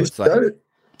 so it's like,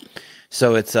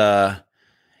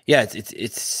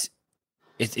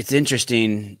 it's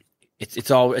interesting.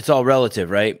 It's all relative,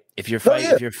 right? If you're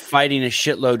fighting a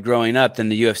shitload growing up, then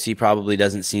the UFC probably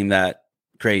doesn't seem that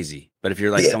crazy. But if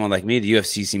you're like someone like me, the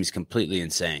UFC seems completely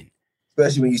insane.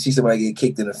 Especially when you see somebody get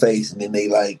kicked in the face and then they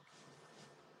like,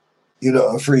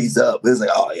 freeze up. It's like,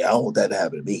 oh yeah, I don't want that to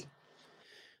happen to me.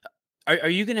 Are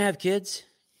you gonna have kids?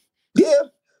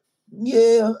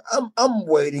 Yeah. I'm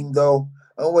waiting though.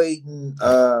 I'm waiting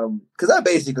because I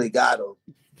basically got them.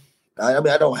 I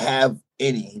mean, I don't have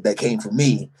any that came from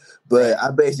me, but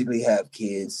I basically have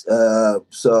kids.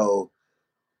 So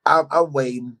I'm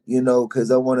waiting,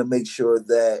 because I want to make sure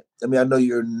that. I mean, I know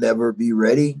you'll never be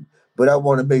ready, but I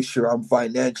want to make sure I'm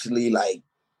financially like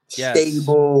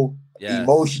stable,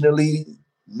 emotionally,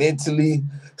 mentally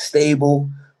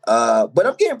stable. But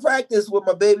I'm getting practice with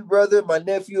my baby brother, my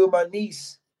nephew, and my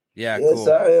niece. Yeah, yes,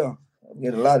 cool. I am. I'm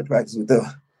getting a lot of practice with them.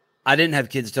 I didn't have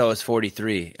kids till I was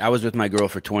 43. I was with my girl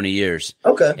for 20 years.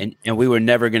 Okay. And we were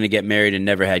never going to get married and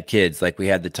never had kids. Like we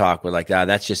had the talk. We're like,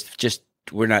 that's just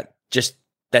we're not just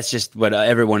that's just what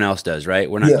everyone else does, right?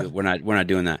 Yeah. We're not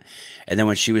doing that. And then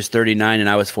when she was 39 and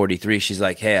I was 43, she's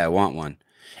like, "Hey, I want one."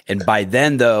 And by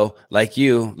then though, like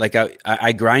you, like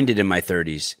I grinded in my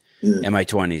 30s Yeah. and my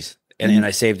 20s. And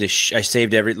I saved I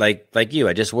saved every like you.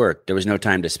 I just worked. There was no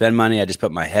time to spend money. I just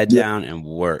put my head Yeah. down and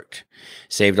worked,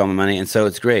 saved all my money, and so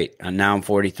it's great. And now I'm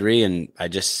 43, and I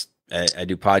do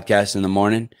podcasts in the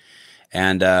morning,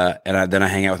 and then I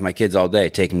hang out with my kids all day.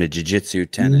 Take them to jiu-jitsu,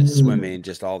 tennis, swimming,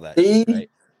 just all that See? shit, right?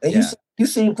 And Yeah, you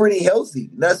seem pretty healthy.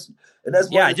 And that's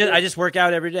yeah. one of the I just work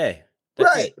out every day.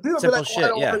 That's right. it. People be Simple like, "Oh, I shit.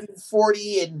 don't Yeah. want to be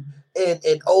 40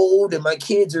 and old, and my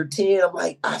kids are 10." I'm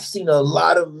like, I've seen a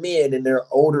lot of men in their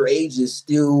older ages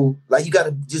still like you got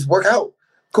to just work out.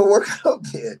 Go work out,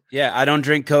 kid. Yeah, I don't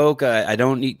drink Coke. I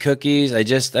don't eat cookies. I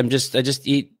just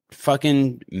eat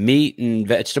fucking meat and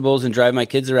vegetables and drive my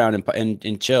kids around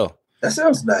and chill. That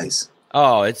sounds nice.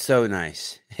 Oh, it's so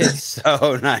nice. It's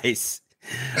so nice.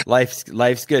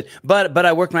 Life's good. But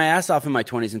I worked my ass off in my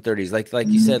 20s and 30s, like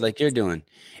you said, like you're doing.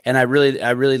 And I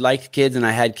really liked kids, and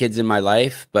I had kids in my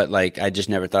life, but like I just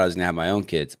never thought I was gonna have my own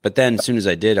kids. But then as soon as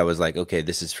I did, I was like, okay,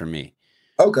 this is for me.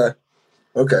 Okay.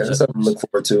 Okay. So, That's something to look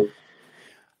forward to.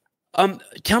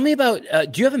 tell me about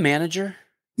do you have a manager?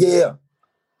 Yeah.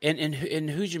 And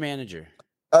who's your manager?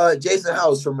 Jason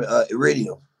House from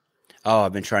Iridium. Oh,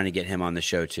 I've been trying to get him on the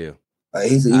show too.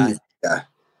 He's a guy.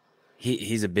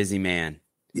 He's a busy man.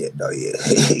 Yeah, no, yeah.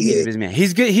 He's a busy man.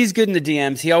 He's good. He's good in the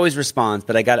DMs. He always responds,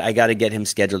 but I got to get him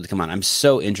scheduled to come on. I'm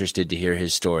so interested to hear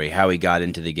his story, how he got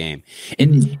into the game.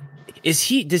 And does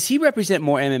he represent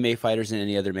more MMA fighters than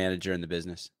any other manager in the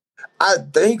business? I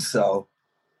think so.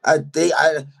 I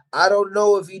don't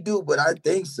know if he do, but I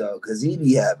think so because he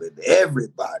be having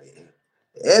everybody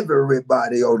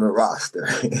on the roster.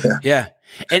 Yeah.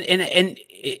 And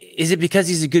is it because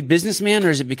he's a good businessman, or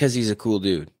is it because he's a cool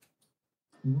dude?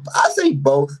 I say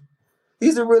both.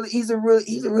 He's a really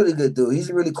good dude.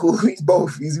 He's really cool. He's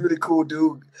both. He's a really cool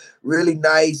dude. Really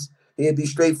nice. He'll be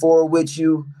straightforward with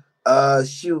you.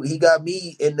 Shoot, he got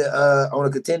me in the on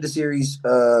a contender series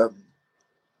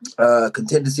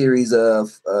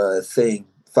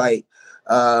fight.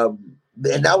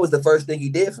 And that was the first thing he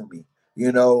did for me.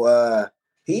 You know,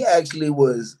 he actually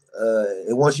was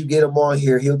and once you get him on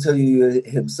here, he'll tell you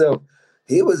himself.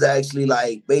 He was actually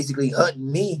like basically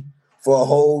hunting me for a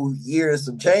whole year and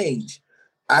some change.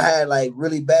 I had like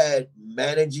really bad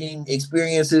managing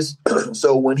experiences.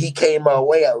 So when he came my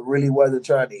way, I really wasn't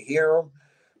trying to hear him.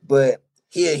 But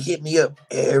he had hit me up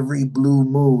every blue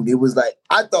moon. It was like,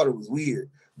 I thought it was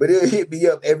weird, but it hit me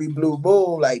up every blue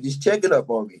moon, like just checking up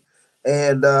on me.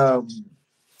 And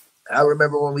I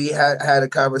remember when we had a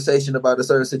conversation about a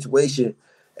certain situation,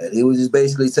 and he was just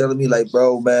basically telling me like,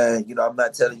 bro, man, you know, I'm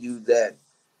not telling you that,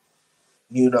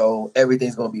 you know,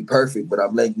 everything's going to be perfect, but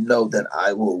I'm letting you know that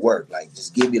I will work. Like,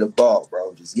 just give me the ball,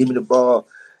 bro. Just give me the ball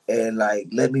and like,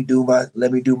 let me do my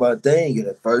thing. And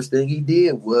the first thing he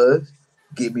did was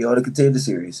get me on the contender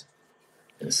series.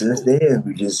 And since then,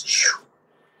 we just.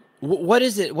 What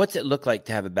is it? What's it look like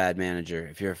to have a bad manager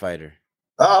if you're a fighter?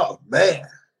 Oh, man.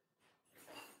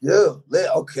 Yeah.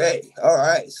 Okay. All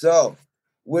right. So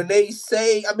when they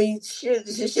say, I mean,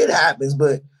 shit happens,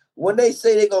 but when they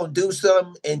say they're going to do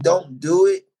something and don't do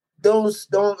it, don't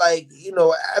like, you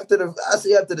know, after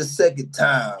the second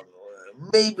time, or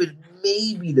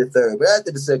maybe the third, but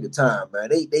after the second time, man,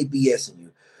 they BSing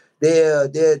you.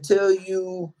 They'll tell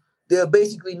you, they'll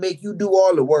basically make you do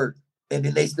all the work, and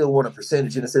then they still want a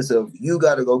percentage in the sense of you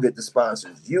got to go get the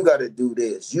sponsors, you got to do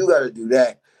this, you got to do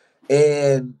that,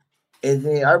 and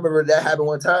then I remember that happened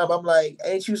one time. I'm like,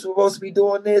 ain't you supposed to be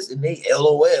doing this? And they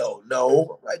LOL.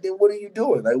 No. I'm like, then what are you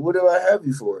doing? Like, what do I have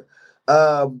you for?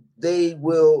 They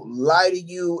will lie to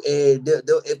you, and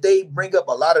if they bring up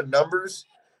a lot of numbers,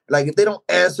 like if they don't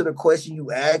answer the question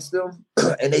you ask them,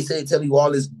 and they tell you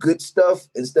all this good stuff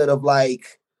instead of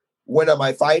like, when am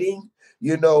I fighting?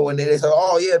 You know, and then they say,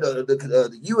 oh yeah,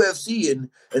 the UFC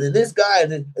and then this guy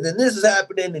and then this is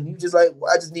happening, and you just like,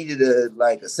 well, I just needed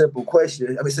a simple question.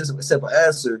 I mean, a simple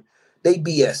answer. They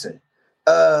BSing.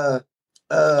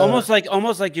 Almost like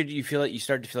you feel like you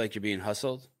start to feel like you're being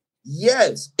hustled.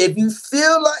 Yes, if you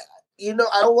feel like, you know,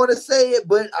 I don't want to say it,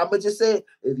 but I'm gonna just say it.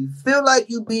 If you feel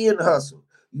like you being hustled,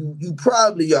 you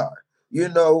probably are. You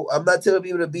know, I'm not telling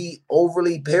people to be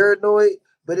overly paranoid,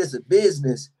 but it's a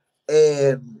business,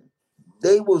 and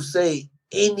they will say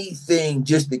anything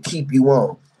just to keep you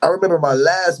on. I remember my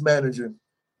last manager,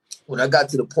 when I got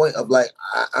to the point of like,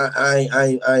 I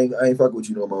ain't fucking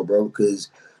with you no more, bro, because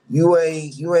you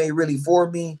ain't really for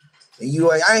me. and you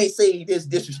like, I ain't saying this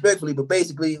disrespectfully, but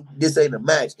basically this ain't a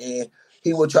match. And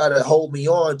he would try to hold me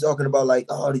on, talking about like,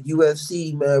 oh, the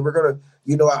UFC, man, we're gonna,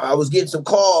 I was getting some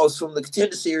calls from the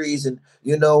Contender Series, and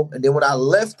and then when I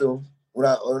left him,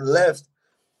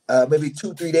 maybe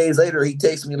 2-3 days later, he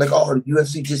texted me like, "Oh, the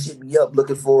UFC just hit me up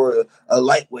looking for a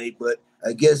lightweight, but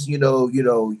I guess you're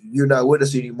not with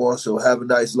us anymore. So have a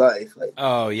nice life." Like,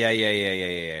 oh yeah.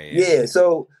 yeah.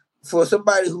 So for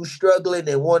somebody who's struggling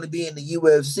and want to be in the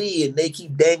UFC, and they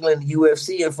keep dangling the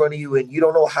UFC in front of you, and you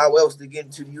don't know how else to get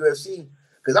into the UFC,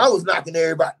 because I was knocking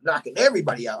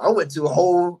everybody out. I went to a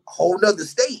whole nother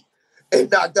state and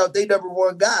knocked out their number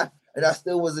one guy, and I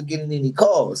still wasn't getting any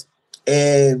calls.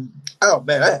 And oh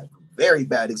man, I had very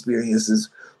bad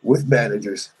experiences with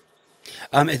managers.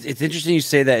 It's interesting you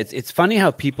say that. It's funny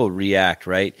how people react,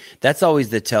 right? That's always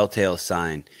the telltale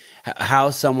sign. How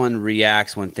someone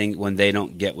reacts when they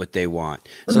don't get what they want.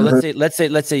 So let's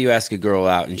say you ask a girl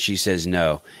out and she says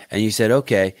no, and you said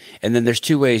okay, and then there's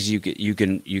two ways you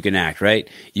can act, right?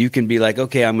 You can be like,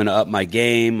 okay, I'm going to up my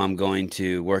game, I'm going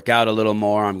to work out a little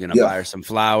more, I'm going to buy her some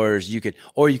flowers.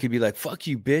 Or you could be like, fuck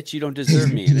you, bitch, you don't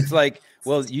deserve me. And it's like,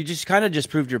 well, you just kind of just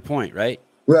proved your point, right?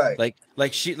 Right.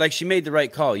 Like she made the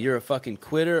right call. You're a fucking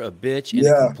quitter, a bitch, and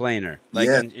a complainer.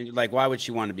 And why would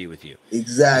she want to be with you?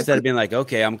 Exactly. Instead of being like,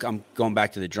 okay, I'm going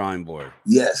back to the drawing board.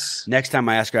 Yes. Next time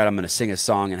I ask her out, I'm going to sing a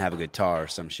song and have a guitar or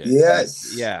some shit.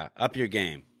 Yes. Yeah. Up your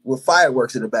game. With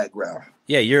fireworks in the background.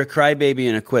 Yeah, you're a crybaby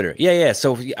and a quitter. Yeah.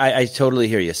 So I totally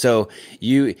hear you. So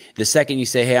the second you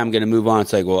say, hey, I'm going to move on,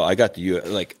 it's like, well, I got the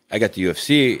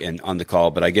UFC and on the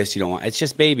call, but I guess you don't want. It's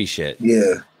just baby shit.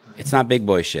 Yeah. It's not big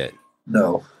boy shit.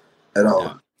 No, at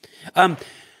all. No.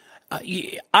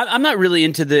 I'm not really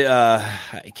into the.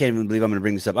 I can't even believe I'm going to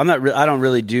bring this up. I don't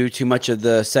really do too much of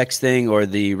the sex thing or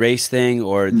the race thing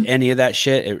or any of that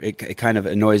shit. It kind of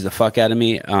annoys the fuck out of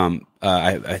me.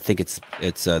 I think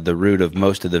it's the root of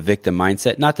most of the victim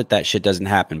mindset. Not that shit doesn't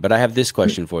happen, but I have this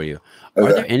question for you: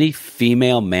 Are there any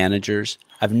female managers?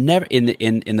 I've never in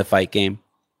the fight game.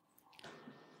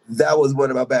 That was one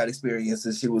of my bad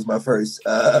experiences. She was my first.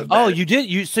 You did.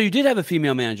 You did have a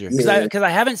female manager because I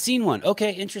haven't seen one.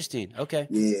 Okay, interesting. Okay.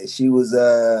 Yeah, she was.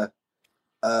 And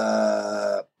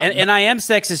I am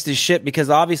sexist as shit because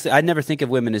obviously I never think of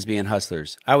women as being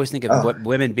hustlers. I always think of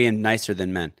women being nicer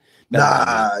than men.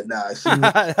 Nah. She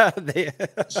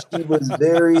was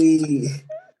very.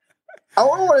 I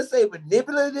don't want to say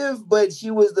manipulative, but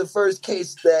she was the first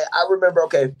case that I remember.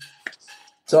 Okay,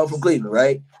 so I'm from Cleveland,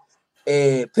 right?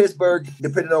 And Pittsburgh,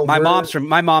 depending on my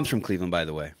mom's from Cleveland, by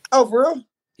the way. Oh, for real?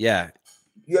 Yeah.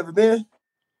 You ever been?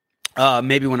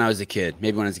 Maybe when I was a kid.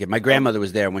 My grandmother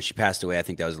was there when she passed away. I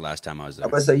think that was the last time I was there. I'm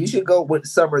gonna say you should go with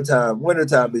summertime.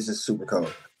 Wintertime is just super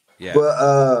cold. Yeah.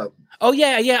 But oh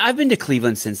yeah. I've been to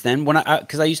Cleveland since then.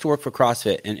 Because I used to work for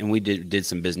CrossFit and we did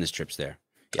some business trips there.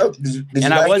 Yeah. Oh, did you I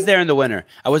like was it? there in the winter.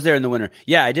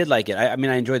 Yeah, I did like it. I mean,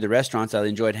 I enjoyed the restaurants. I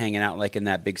enjoyed hanging out like in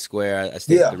that big square. I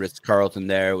stayed at the Ritz-Carlton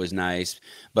there. It was nice,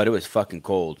 but it was fucking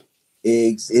cold.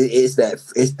 It's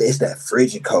that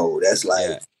frigid cold. That's like,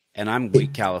 yeah. And I'm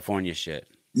weak California shit.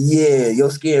 Yeah,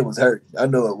 your skin was hurting. I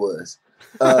know it was.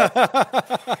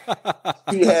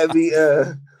 She had me.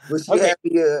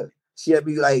 She had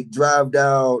me like drive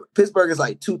down. Pittsburgh is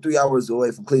like 2-3 hours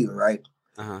away from Cleveland, right?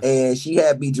 Uh-huh. And she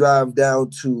had me drive down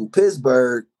to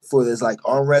Pittsburgh for this like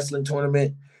arm wrestling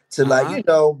tournament to like,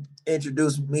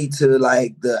 introduce me to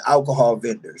like the alcohol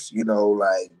vendors,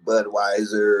 like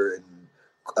Budweiser and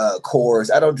Coors.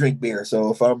 I don't drink beer.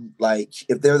 So if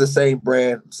they're the same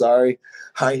brand, I'm sorry,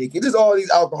 Heineken, just all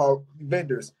these alcohol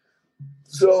vendors.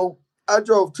 So I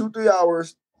drove 2-3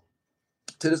 hours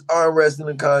to this arm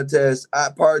wrestling contest. I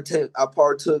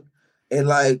partook in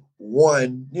like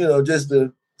one, just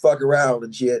to fuck around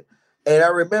and shit. And I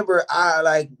remember I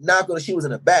like she was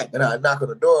in the back and I knock on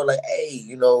the door like,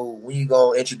 hey, when you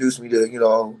gonna introduce me to,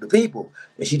 the people?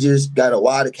 And she just got a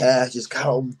wad of cash, just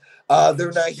come.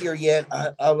 They're not here yet.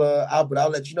 But I'll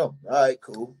let you know. All right,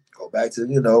 cool. Go back to,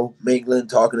 mingling,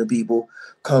 talking to people,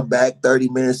 come back 30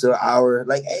 minutes to an hour.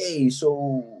 Like, hey,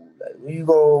 so when you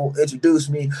gonna introduce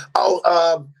me?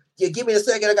 Oh, yeah, give me a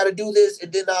second. I gotta do this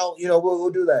and then I'll,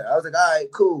 we'll do that. I was like, all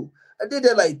right, cool. I did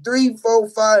that like 3, 4,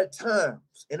 5 times.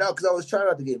 And because I was trying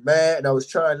not to get mad and I was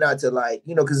trying not to like,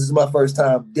 because this is my first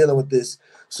time dealing with this.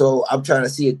 So I'm trying to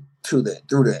see it to the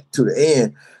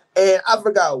end. And I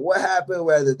forgot what happened,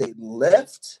 whether they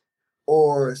left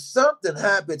or something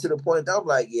happened to the point that I'm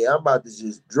like, yeah, I'm about to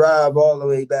just drive all the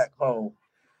way back home.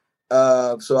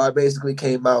 So I basically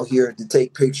came out here to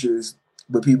take pictures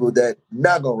with people that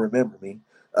not going to remember me.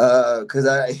 Because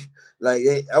I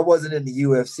wasn't in the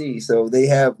UFC, so they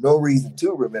have no reason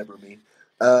to remember me.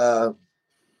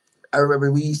 I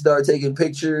remember we started taking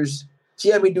pictures. She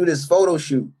had me do this photo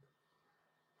shoot.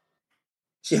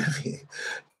 She had me,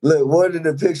 look, one of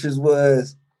the pictures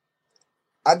was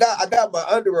I got my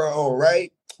underwear on,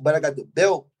 right? But I got the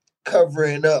belt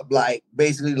covering up, like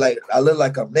basically like I look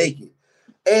like I'm naked.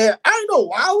 And I didn't know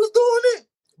why I was doing it,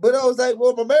 but I was like,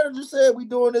 well, my manager said we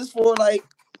doing this for like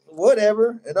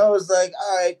whatever. And I was like,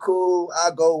 all right, cool,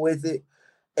 I'll go with it.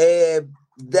 And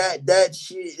that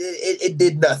shit, it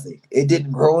did nothing. It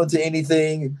didn't grow into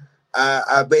anything.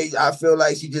 I feel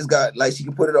like she just got like she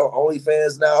can put it on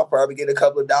OnlyFans now, probably get a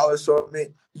couple of dollars from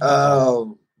it.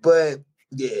 But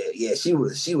yeah, she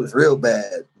was real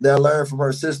bad. Then I learned from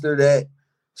her sister that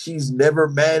she's never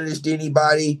managed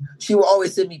anybody. She will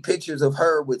always send me pictures of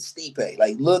her with Stipe,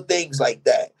 like little things like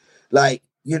that. Like,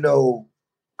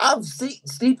 I've seen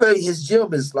Stipe, his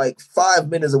gym is like 5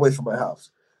 minutes away from my house.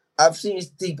 I've seen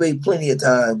Stipe plenty of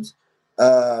times.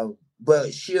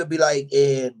 But she'll be like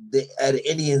at an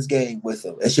Indians game with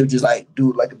him, and she'll just like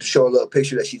do like show a little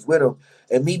picture that she's with him.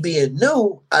 And me being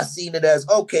new, I seen it as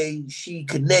okay, she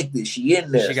connected, she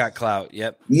in there. She got clout.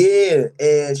 Yep. Yeah,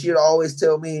 and she'd always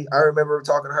tell me. I remember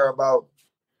talking to her about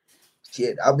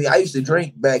shit. I mean, I used to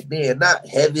drink back then, not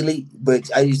heavily, but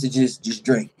I used to just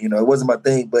drink. It wasn't my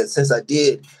thing. But since I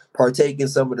did partake in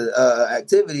some of the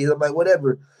activities, I'm like,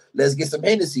 whatever. Let's get some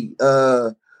Hennessy.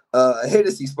 A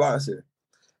Hennessy sponsor.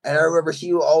 And I remember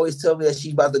she would always tell me that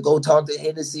she's about to go talk to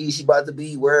Hennessy. She about to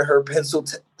be wearing her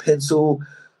pencil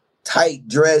tight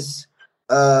dress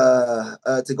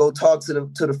to go talk to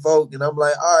the folk. And I'm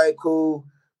like, all right, cool.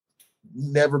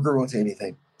 Never grew into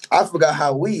anything. I forgot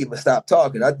how we even stopped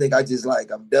talking. I think I just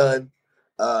like I'm done.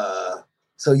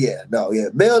 So yeah,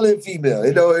 male and female.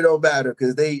 It don't matter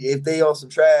because if they on some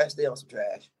trash, they on some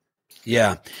trash.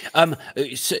 Yeah.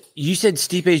 So you said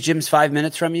Stipe's gym's 5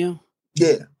 minutes from you?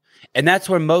 Yeah. And that's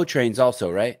where Mo trains also,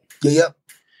 right? Yeah, yep.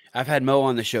 I've had Mo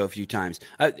on the show a few times.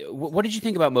 What did you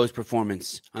think about Mo's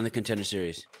performance on the Contender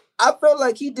Series? I felt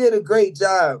like he did a great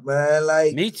job, man.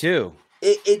 Like me too.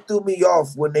 It threw me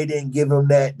off when they didn't give him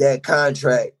that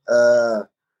contract.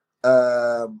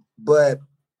 But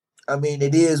I mean,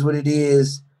 it is what it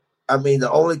is. I mean,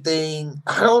 the only thing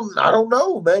I don't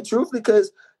know, man. Truthfully,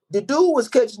 because the dude was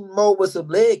catching Mo with some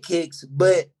leg kicks,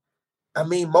 but I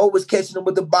mean, Mo was catching him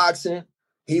with the boxing.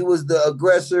 He was the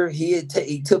aggressor. He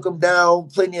took him down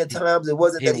plenty of times. It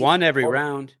wasn't that he won every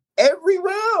round. Every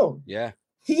round. Yeah.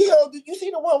 He held. You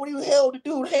see the one when he held the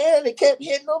dude's hand and kept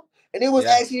hitting him, and it was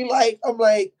actually like I'm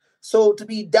like, so to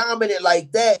be dominant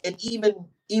like that, and even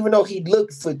though he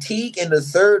looked fatigued in the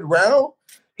third round,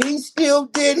 he still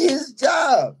did his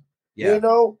job. Yeah.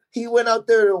 He went out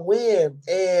there to win,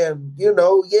 and he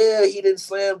didn't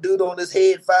slam dude on his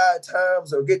head 5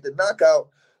 times or get the knockout.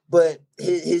 But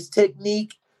his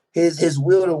technique, his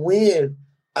will to win,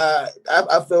 I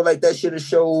feel like that should have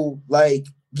showed, like,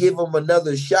 give him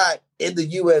another shot in the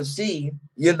UFC,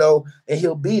 and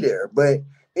he'll be there. But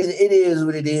it is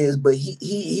what it is. But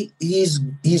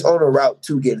he's on a route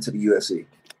to get into the UFC.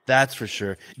 That's for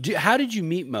sure. How did you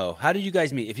meet Mo? How did you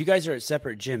guys meet? If you guys are at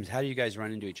separate gyms, how do you guys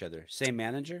run into each other? Same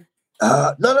manager?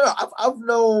 No. I've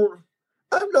known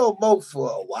Mo for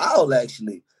a while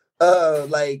actually.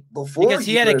 Like before, because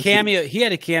he had a cameo. He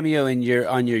had a cameo on your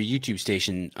YouTube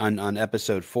station on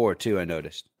episode 4 too. I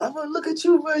noticed. I'm gonna look at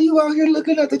you, man. You out here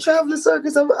looking at the traveling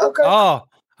circus. Okay. Oh,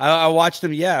 I watched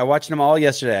them. Yeah, I watched them all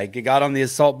yesterday. I got on the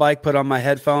assault bike, put on my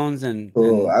headphones, and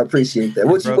I appreciate that.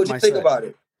 What you think about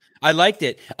it? I liked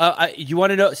it. You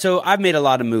want to know? So I've made a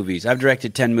lot of movies. I've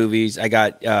directed 10 movies. I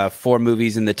got 4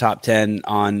 movies in the top 10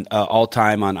 on all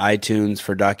time on iTunes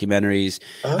for documentaries.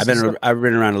 I've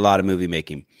been around a lot of movie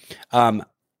making.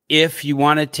 If you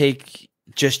want to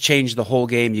change the whole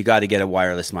game, you got to get a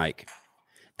wireless mic.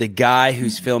 The guy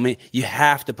who's filming, you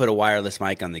have to put a wireless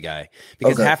mic on the guy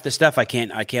because half the stuff I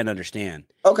can't understand.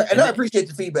 Okay, and I appreciate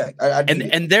the feedback.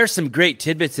 And there's some great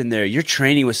tidbits in there. You're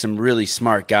training with some really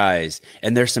smart guys,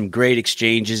 and there's some great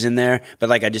exchanges in there. But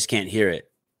like, I just can't hear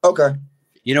it. Okay,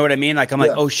 you know what I mean? Like, I'm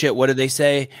like, oh shit, what did they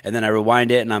say? And then I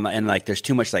rewind it, and like, there's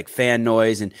too much like fan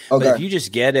noise. And but if you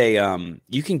just get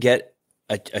you can get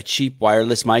a cheap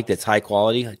wireless mic that's high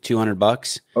quality, like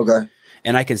 $200. Okay.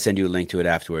 And I can send you a link to it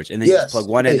afterwards. And then you just plug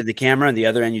one end of the camera and the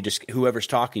other end, whoever's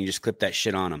talking, you just clip that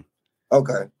shit on them.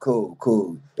 Okay,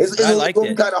 cool. It's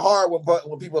kind of hard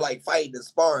when people like fighting and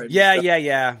sparring.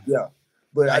 Yeah.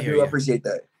 But I do appreciate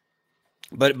that.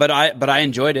 But I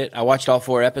enjoyed it. I watched all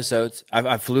 4 episodes.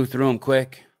 I flew through them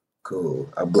quick. Cool.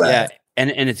 I'm glad. Yeah.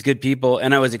 And it's good people.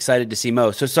 And I was excited to see Mo.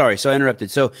 So sorry. So I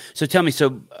interrupted. So tell me,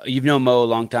 so you've known Mo a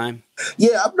long time?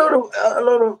 Yeah, I've known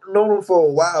him for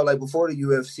a while, like before the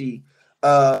UFC.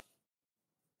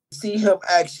 See him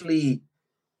actually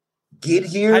get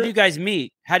here. How do you guys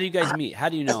meet? How do you guys meet? How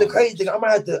do you That's know the him? crazy thing. I'm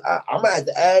gonna have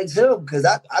to ask him because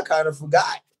I kind of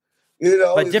forgot. You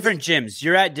know, But different gyms.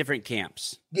 You're at different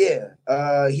camps. yeah.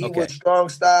 He Okay. was strong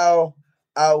style.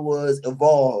 I was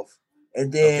evolve, and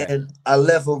Okay. then I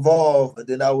left evolve, and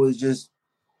then I was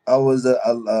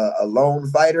a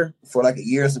lone fighter for like a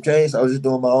year and some change. So I was just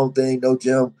doing my own thing, no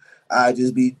gym. I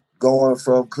just be going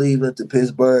from Cleveland to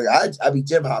Pittsburgh. I be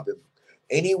gym hopping.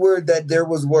 Anywhere that there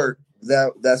was work,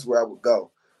 that's where I would go.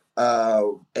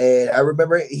 And I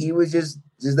remember he was just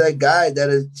that guy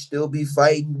that'd still be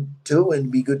fighting too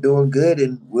and be good, doing good,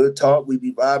 and we'll talk. We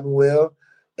be vibing well.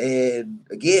 And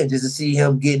again, just to see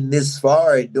him getting this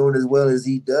far and doing as well as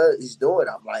he's doing,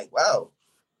 I'm like, wow,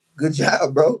 good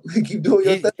job, bro. Keep doing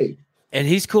your thing. And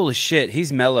he's cool as shit.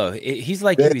 He's mellow. He's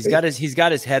like Man. you. He's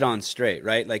got his head on straight,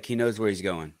 right? Like he knows where he's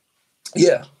going.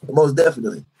 Yeah, most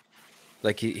definitely.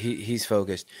 Like he's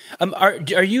focused.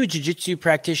 Are you a jiu-jitsu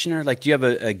practitioner? Like, do you have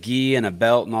a gi and a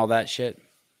belt and all that shit?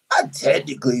 I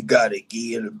technically got a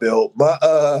gi and a belt. My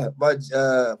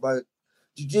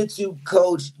jiu-jitsu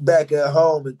coach back at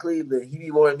home in Cleveland, he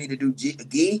be wanting me to do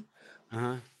gi.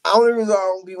 Uh-huh. The only reason I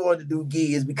don't be wanting to do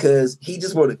gi is because he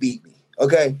just want to beat me.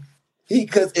 Okay,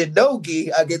 because in no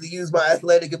gi, I get to use my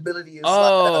athletic ability and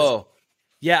slide.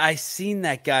 Yeah, I seen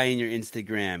that guy in your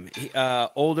Instagram.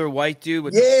 Older white dude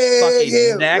with the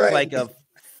fucking neck right. like a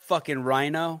fucking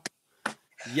rhino.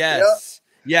 Yes. Yep.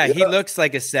 Yeah, he looks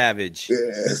like a savage.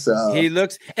 Yeah, he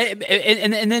looks, and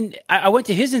then I went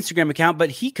to his Instagram account, but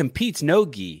he competes no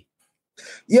gi.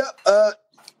 Yep.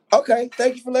 Okay.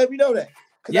 Thank you for letting me know that.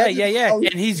 Yeah.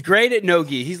 And he's great at no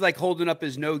gi. He's like holding up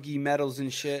his no gi medals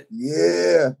and shit.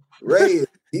 Yeah, Ray.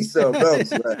 He's something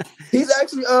else, right? He's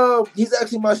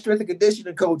actually my strength and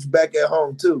conditioning coach back at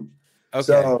home too. Okay.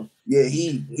 So yeah,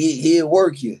 he'll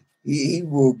work you. He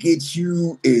will get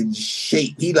you in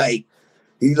shape. He like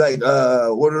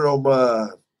one of them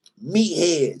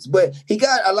meatheads, but he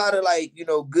got a lot of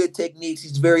good techniques.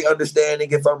 He's very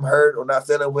understanding. If I'm hurt or not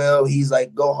feeling well, he's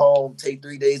like, go home, take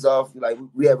 3 days off. Like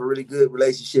we have a really good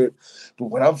relationship. But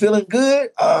when I'm feeling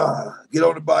good, get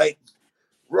on the bike,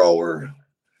 rower,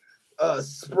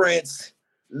 sprints,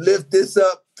 lift this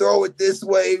up, throw it this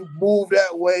way, move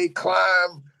that way,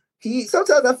 climb.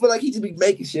 Sometimes I feel like he just be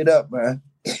making shit up, man.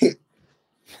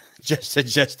 just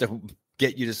to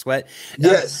get you to sweat.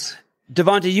 Yes.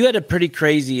 Devonte, you had a pretty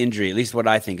crazy injury, at least what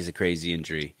I think is a crazy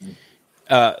injury.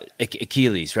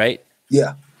 Achilles, right?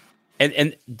 Yeah.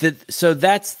 So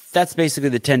that's basically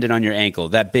the tendon on your ankle,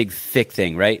 that big thick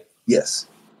thing, right? Yes.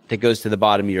 That goes to the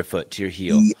bottom of your foot, to your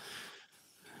heel. Yeah.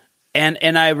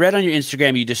 And I read on your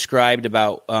Instagram you described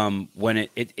about when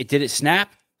it did it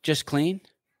snap just clean?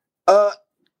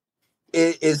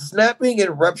 Is snapping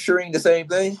and rupturing the same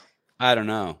thing? I don't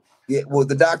know. Yeah, well,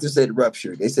 the doctor said it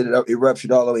ruptured. They said it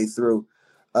ruptured all the way through.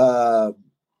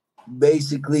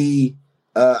 Basically,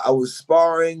 I was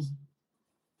sparring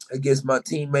against my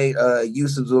teammate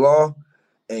Yusuf Zalal,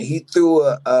 and he threw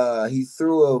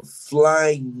a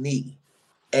flying knee,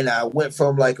 and I went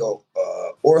from like a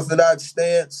orthodox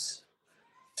stance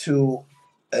to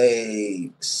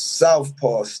a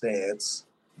southpaw stance.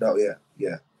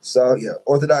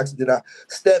 Orthodox. Then I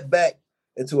stepped back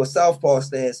into a southpaw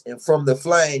stance, and from the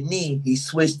flying knee, he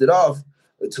switched it off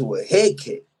to a head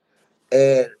kick.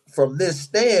 And from this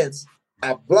stance,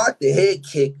 I blocked the head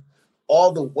kick.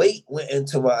 All the weight went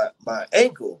into my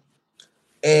ankle,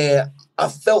 and I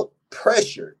felt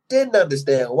pressure. Didn't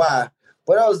understand why,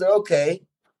 but I was like, okay,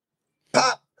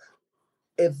 pop.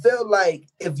 It felt like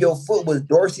if your foot was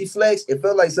dorsiflexed, it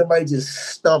felt like somebody just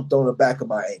stomped on the back of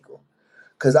my ankle,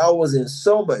 because I was in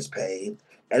so much pain,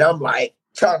 and I'm like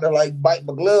trying to like bite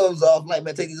my gloves off, like,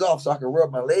 man, take these off so I can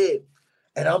rub my leg.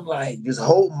 And I'm like just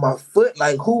holding my foot,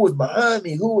 like, who was behind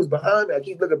me? I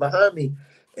keep looking behind me.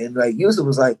 And like Yusuf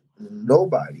was like,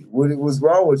 nobody. What was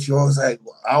wrong with you? I was like,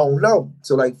 well, I don't know.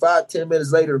 So like 5-10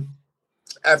 minutes later,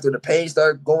 after the pain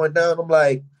started going down, I'm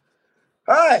like,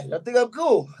 all right, I think I'm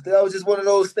cool. I think I was just one of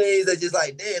those things that just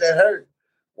like, damn, that hurt.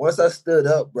 Once I stood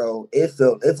up, bro, it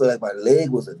felt like my leg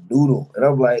was a noodle. And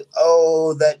I'm like,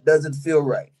 oh, that doesn't feel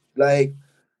right. Like,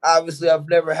 obviously, I've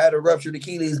never had a ruptured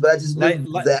Achilles, but I just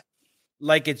knew that.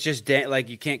 Like it's just like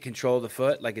you can't control the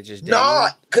foot, like it's just no,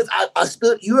 because I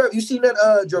stood. You seen that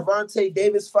Devonte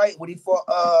Davis fight when he fought?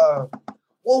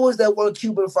 What was that one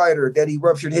Cuban fighter that he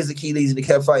ruptured his Achilles and he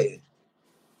kept fighting?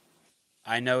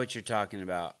 I know what you're talking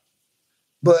about.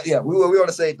 But yeah, we were on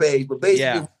the same page. But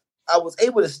basically, I was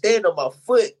able to stand on my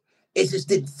foot. It just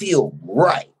didn't feel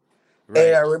right.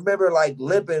 And I remember like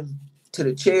limping to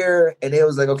the chair, and it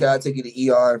was like, okay, I'll take you to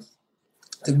ER.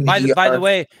 Took me to By the ER.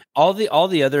 way, all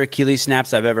the other Achilles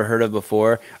snaps I've ever heard of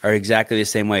before are exactly the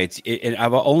same way. And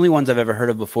I've only ones I've ever heard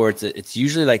of before. It's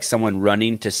usually like someone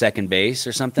running to second base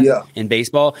or something Yeah. in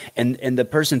baseball, and the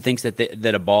person thinks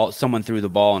that someone threw the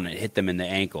ball and it hit them in the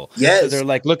ankle. So Yes. they're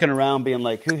like looking around, being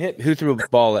like, who threw a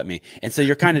ball at me? And so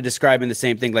you're kind of describing the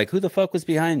same thing, like who the fuck was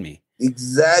behind me?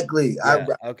 Exactly. Yeah.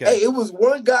 Okay. Hey, it was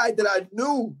one guy that I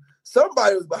knew.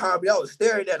 Somebody was behind me. I was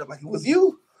staring at him like, it was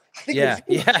you? I think Yeah.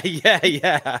 it was you.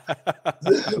 Yeah.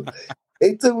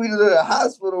 They took me to the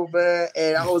hospital, man,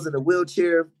 and I was in a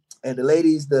wheelchair. And the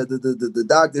ladies, the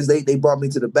doctors, they brought me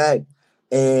to the back.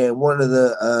 And one of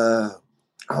the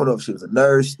I don't know if she was a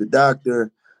nurse, the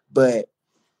doctor, but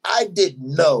I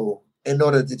didn't know in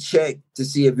order to check to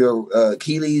see if your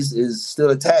Achilles is still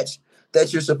attached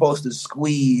that you're supposed to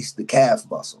squeeze the calf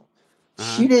muscle.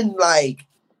 She didn't like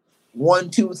 1,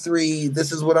 2, 3.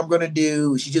 This is what I'm gonna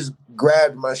do. She just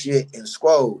grabbed my shit and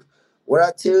squoze. When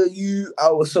I tell you,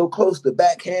 I was so close to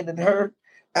backhanding her,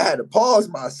 I had to pause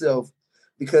myself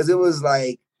because it was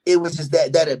just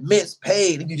that immense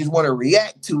pain, and you just want to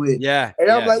react to it. Yeah. And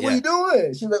I'm like, "What Yeah. are you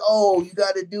doing?" She's like, "Oh, you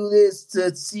got to do this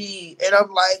to see." And I'm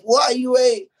like, "Why you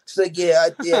ain't?" She's like, "Yeah,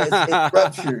 it's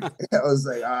ruptured." I was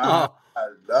like, I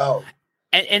know.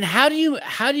 And how do you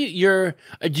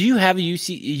do you have a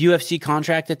UFC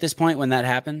contract at this point when that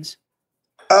happens?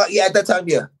 Yeah, at that time,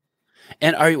 yeah.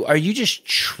 And are you just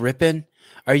tripping?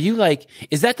 Are you like,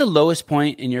 is that the lowest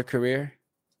point in your career?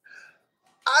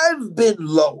 I've been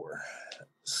lower.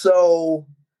 So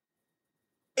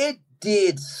it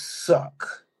did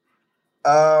suck.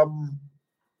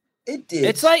 It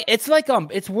did.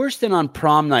 It's worse than on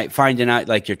prom night finding out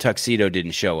like your tuxedo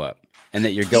didn't show up and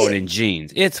that you're going in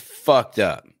jeans. It's fucked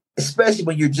up. Especially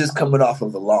when you're just coming off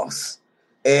of a loss.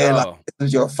 And like, this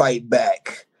is your fight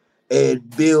back. And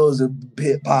bills are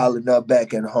piling up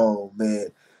back at home, man.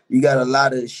 You got a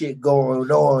lot of shit going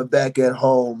on back at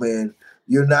home, and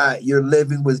you're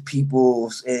living with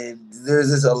people, and there's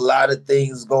just a lot of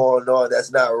things going on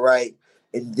that's not right.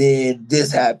 And then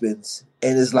this happens,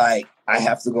 and it's like, I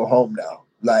have to go home now.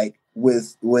 Like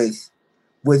with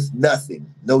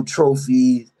nothing. No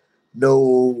trophies,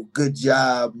 no good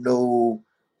job, no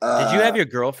Did you have your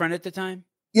girlfriend at the time?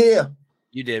 Yeah.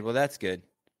 You did. Well, that's good.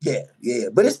 Yeah.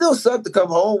 But it still sucked to come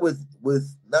home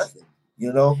with nothing,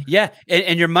 you know? Yeah.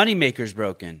 And your moneymaker's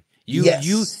broken.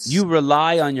 You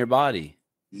rely on your body.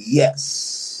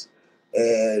 Yes.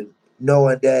 And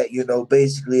knowing that,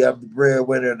 basically I'm the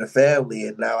breadwinner in the family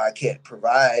and now I can't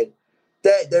provide,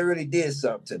 that really did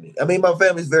something to me. I mean, my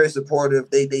family's very supportive.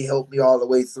 They helped me all the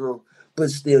way through, but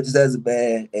still, just as a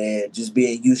man and just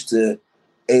being used to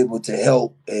able to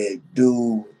help and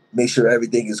make sure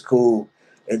everything is cool,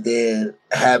 and then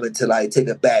having to like take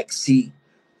a back seat,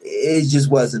 it just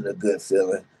wasn't a good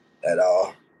feeling at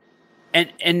all.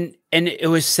 And it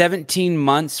was 17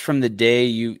 months from the day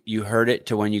you heard it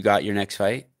to when you got your next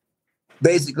fight?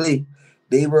 Basically,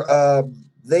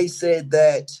 they said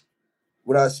that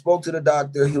when I spoke to the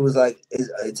doctor, he was like,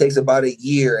 it takes about a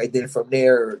year, and then from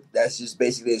there, that's just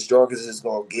basically as strong as it's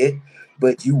going to get.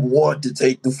 But you want to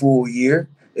take the full year.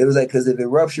 It was like, because if it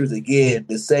ruptures again,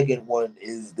 the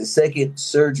second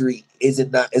surgery it's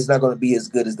not going to be as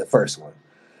good as the first one.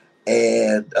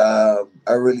 And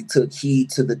I really took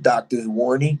heed to the doctor's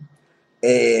warning.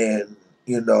 And,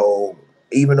 even though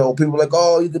people were like,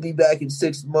 oh, you could be back in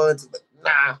 6 months. Like,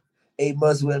 nah, 8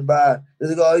 months went by. They're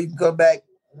like, oh, you can come back.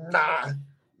 Nah,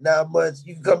 9 months.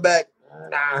 You can come back.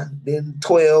 Nah, then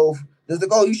 12. They're like,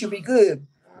 oh, you should be good.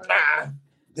 Nah,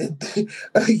 then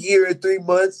a year and 3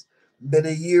 months. Then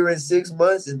a year and 6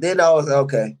 months. And then I was like,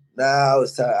 okay, now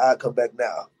it's time. I'll come back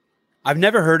now. I've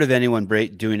never heard of anyone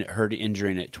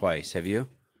injuring it twice. Have you?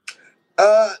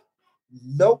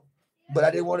 Nope. But I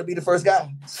didn't want to be the first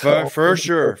guy. So. For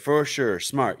sure.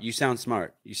 Smart. You sound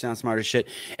smart. You sound smart as shit.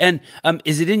 And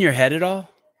is it in your head at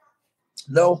all?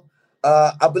 No.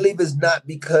 I believe it's not,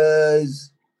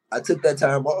 because I took that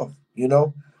time off,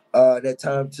 that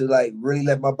time to like really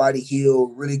let my body heal,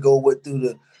 really go through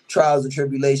the trials and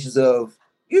tribulations of,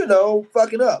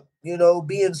 fucking up,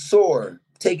 being sore,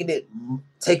 taking it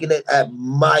at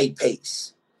my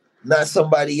pace, not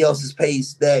somebody else's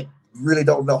pace that really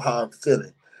don't know how I'm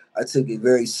feeling. I took it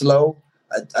very slow.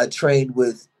 I trained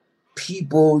with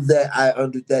people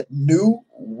that knew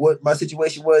what my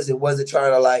situation was and wasn't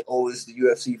trying to like, oh, it's the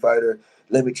UFC fighter,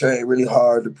 let me train really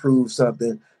hard to prove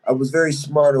something. I was very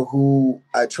smart of who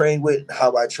I trained with,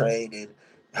 how I trained, and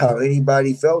how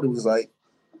anybody felt. It was like,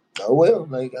 oh well,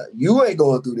 like, you ain't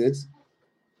going through this.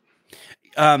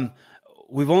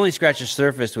 we've only scratched the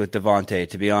surface with Devonte,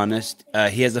 to be honest.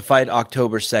 He has a fight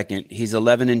October 2nd. He's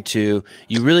 11-2.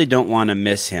 You really don't want to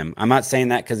miss him. I'm not saying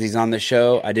that because he's on the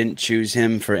show. I didn't choose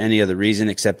him for any other reason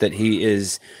except that he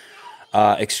is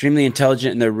extremely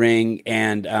intelligent in the ring,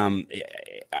 and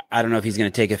I don't know if he's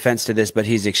going to take offense to this, but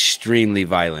he's extremely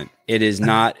violent. It is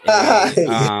not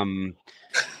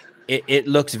it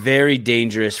looks very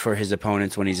dangerous for his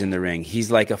opponents when he's in the ring. He's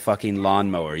like a fucking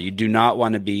lawnmower. You do not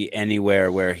want to be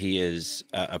anywhere where he is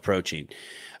approaching.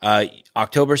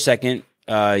 October 2nd,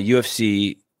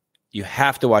 UFC. You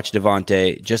have to watch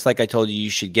Devonte. Just like I told you, you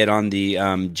should get on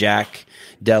the Jack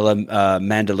Della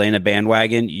Maddalena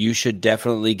bandwagon. You should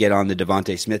definitely get on the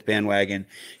Devonte Smith bandwagon.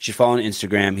 You should follow on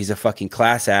Instagram. He's a fucking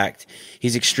class act.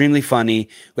 He's extremely funny.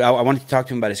 I wanted to talk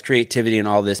to him about his creativity and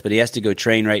all this, but he has to go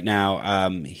train right now.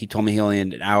 He told me he only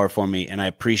had an hour for me, and I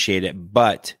appreciate it.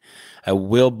 But I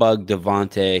will bug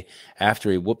Devonte after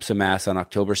he whoops some ass on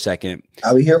October 2nd.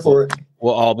 I'll be here for it.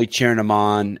 We'll all be cheering him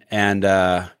on, and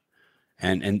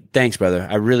thanks, brother.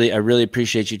 I really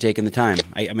appreciate you taking the time.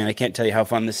 I mean, I can't tell you how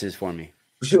fun this is for me.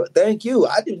 Sure. Thank you.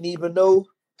 I didn't even know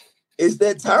it's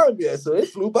that time yet, so it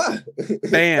flew by.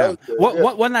 Bam.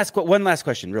 One last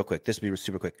question, real quick. This will be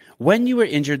super quick. When you were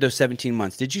injured those 17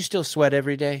 months, did you still sweat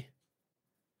every day?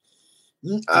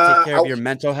 To take care of your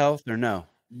mental health, or no?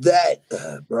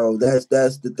 Bro, that's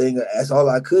the thing. That's all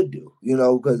I could do,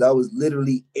 because I was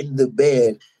literally in the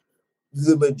bed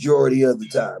the majority of the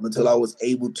time until I was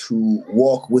able to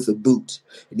walk with a boot.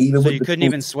 And even so with you couldn't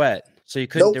even sweat. So you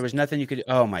couldn't. Nope. There was nothing you could.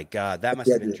 Oh my God, that must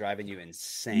have been driving you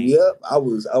insane. Yep, I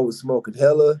was smoking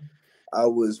hella. I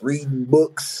was reading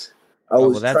books. I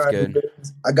was that's good.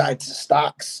 I got into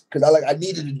stocks because I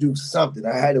needed to do something.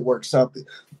 I had to work something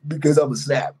because I'm a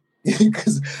snap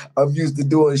because I'm used to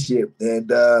doing shit. And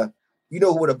you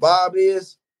know what a bob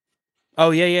is?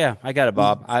 Oh yeah, I got a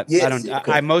bob. Yes, I don't.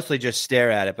 okay. I mostly just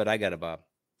stare at it, but I got a bob.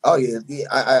 Oh yeah.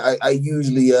 I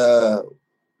usually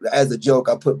as a joke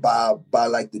I put Bob by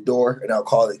like the door and I'll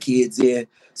call the kids in.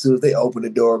 So if they open the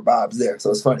door, Bob's there. So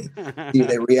it's funny, see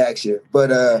their reaction.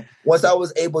 But once I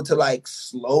was able to like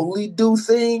slowly do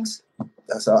things,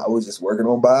 that's how I was just working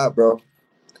on Bob, bro.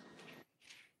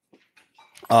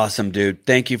 Awesome, dude.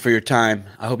 Thank you for your time.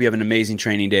 I hope you have an amazing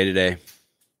training day today.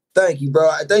 Thank you,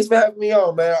 bro. Thanks for having me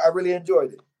on, man. I really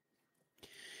enjoyed it.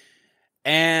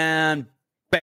 And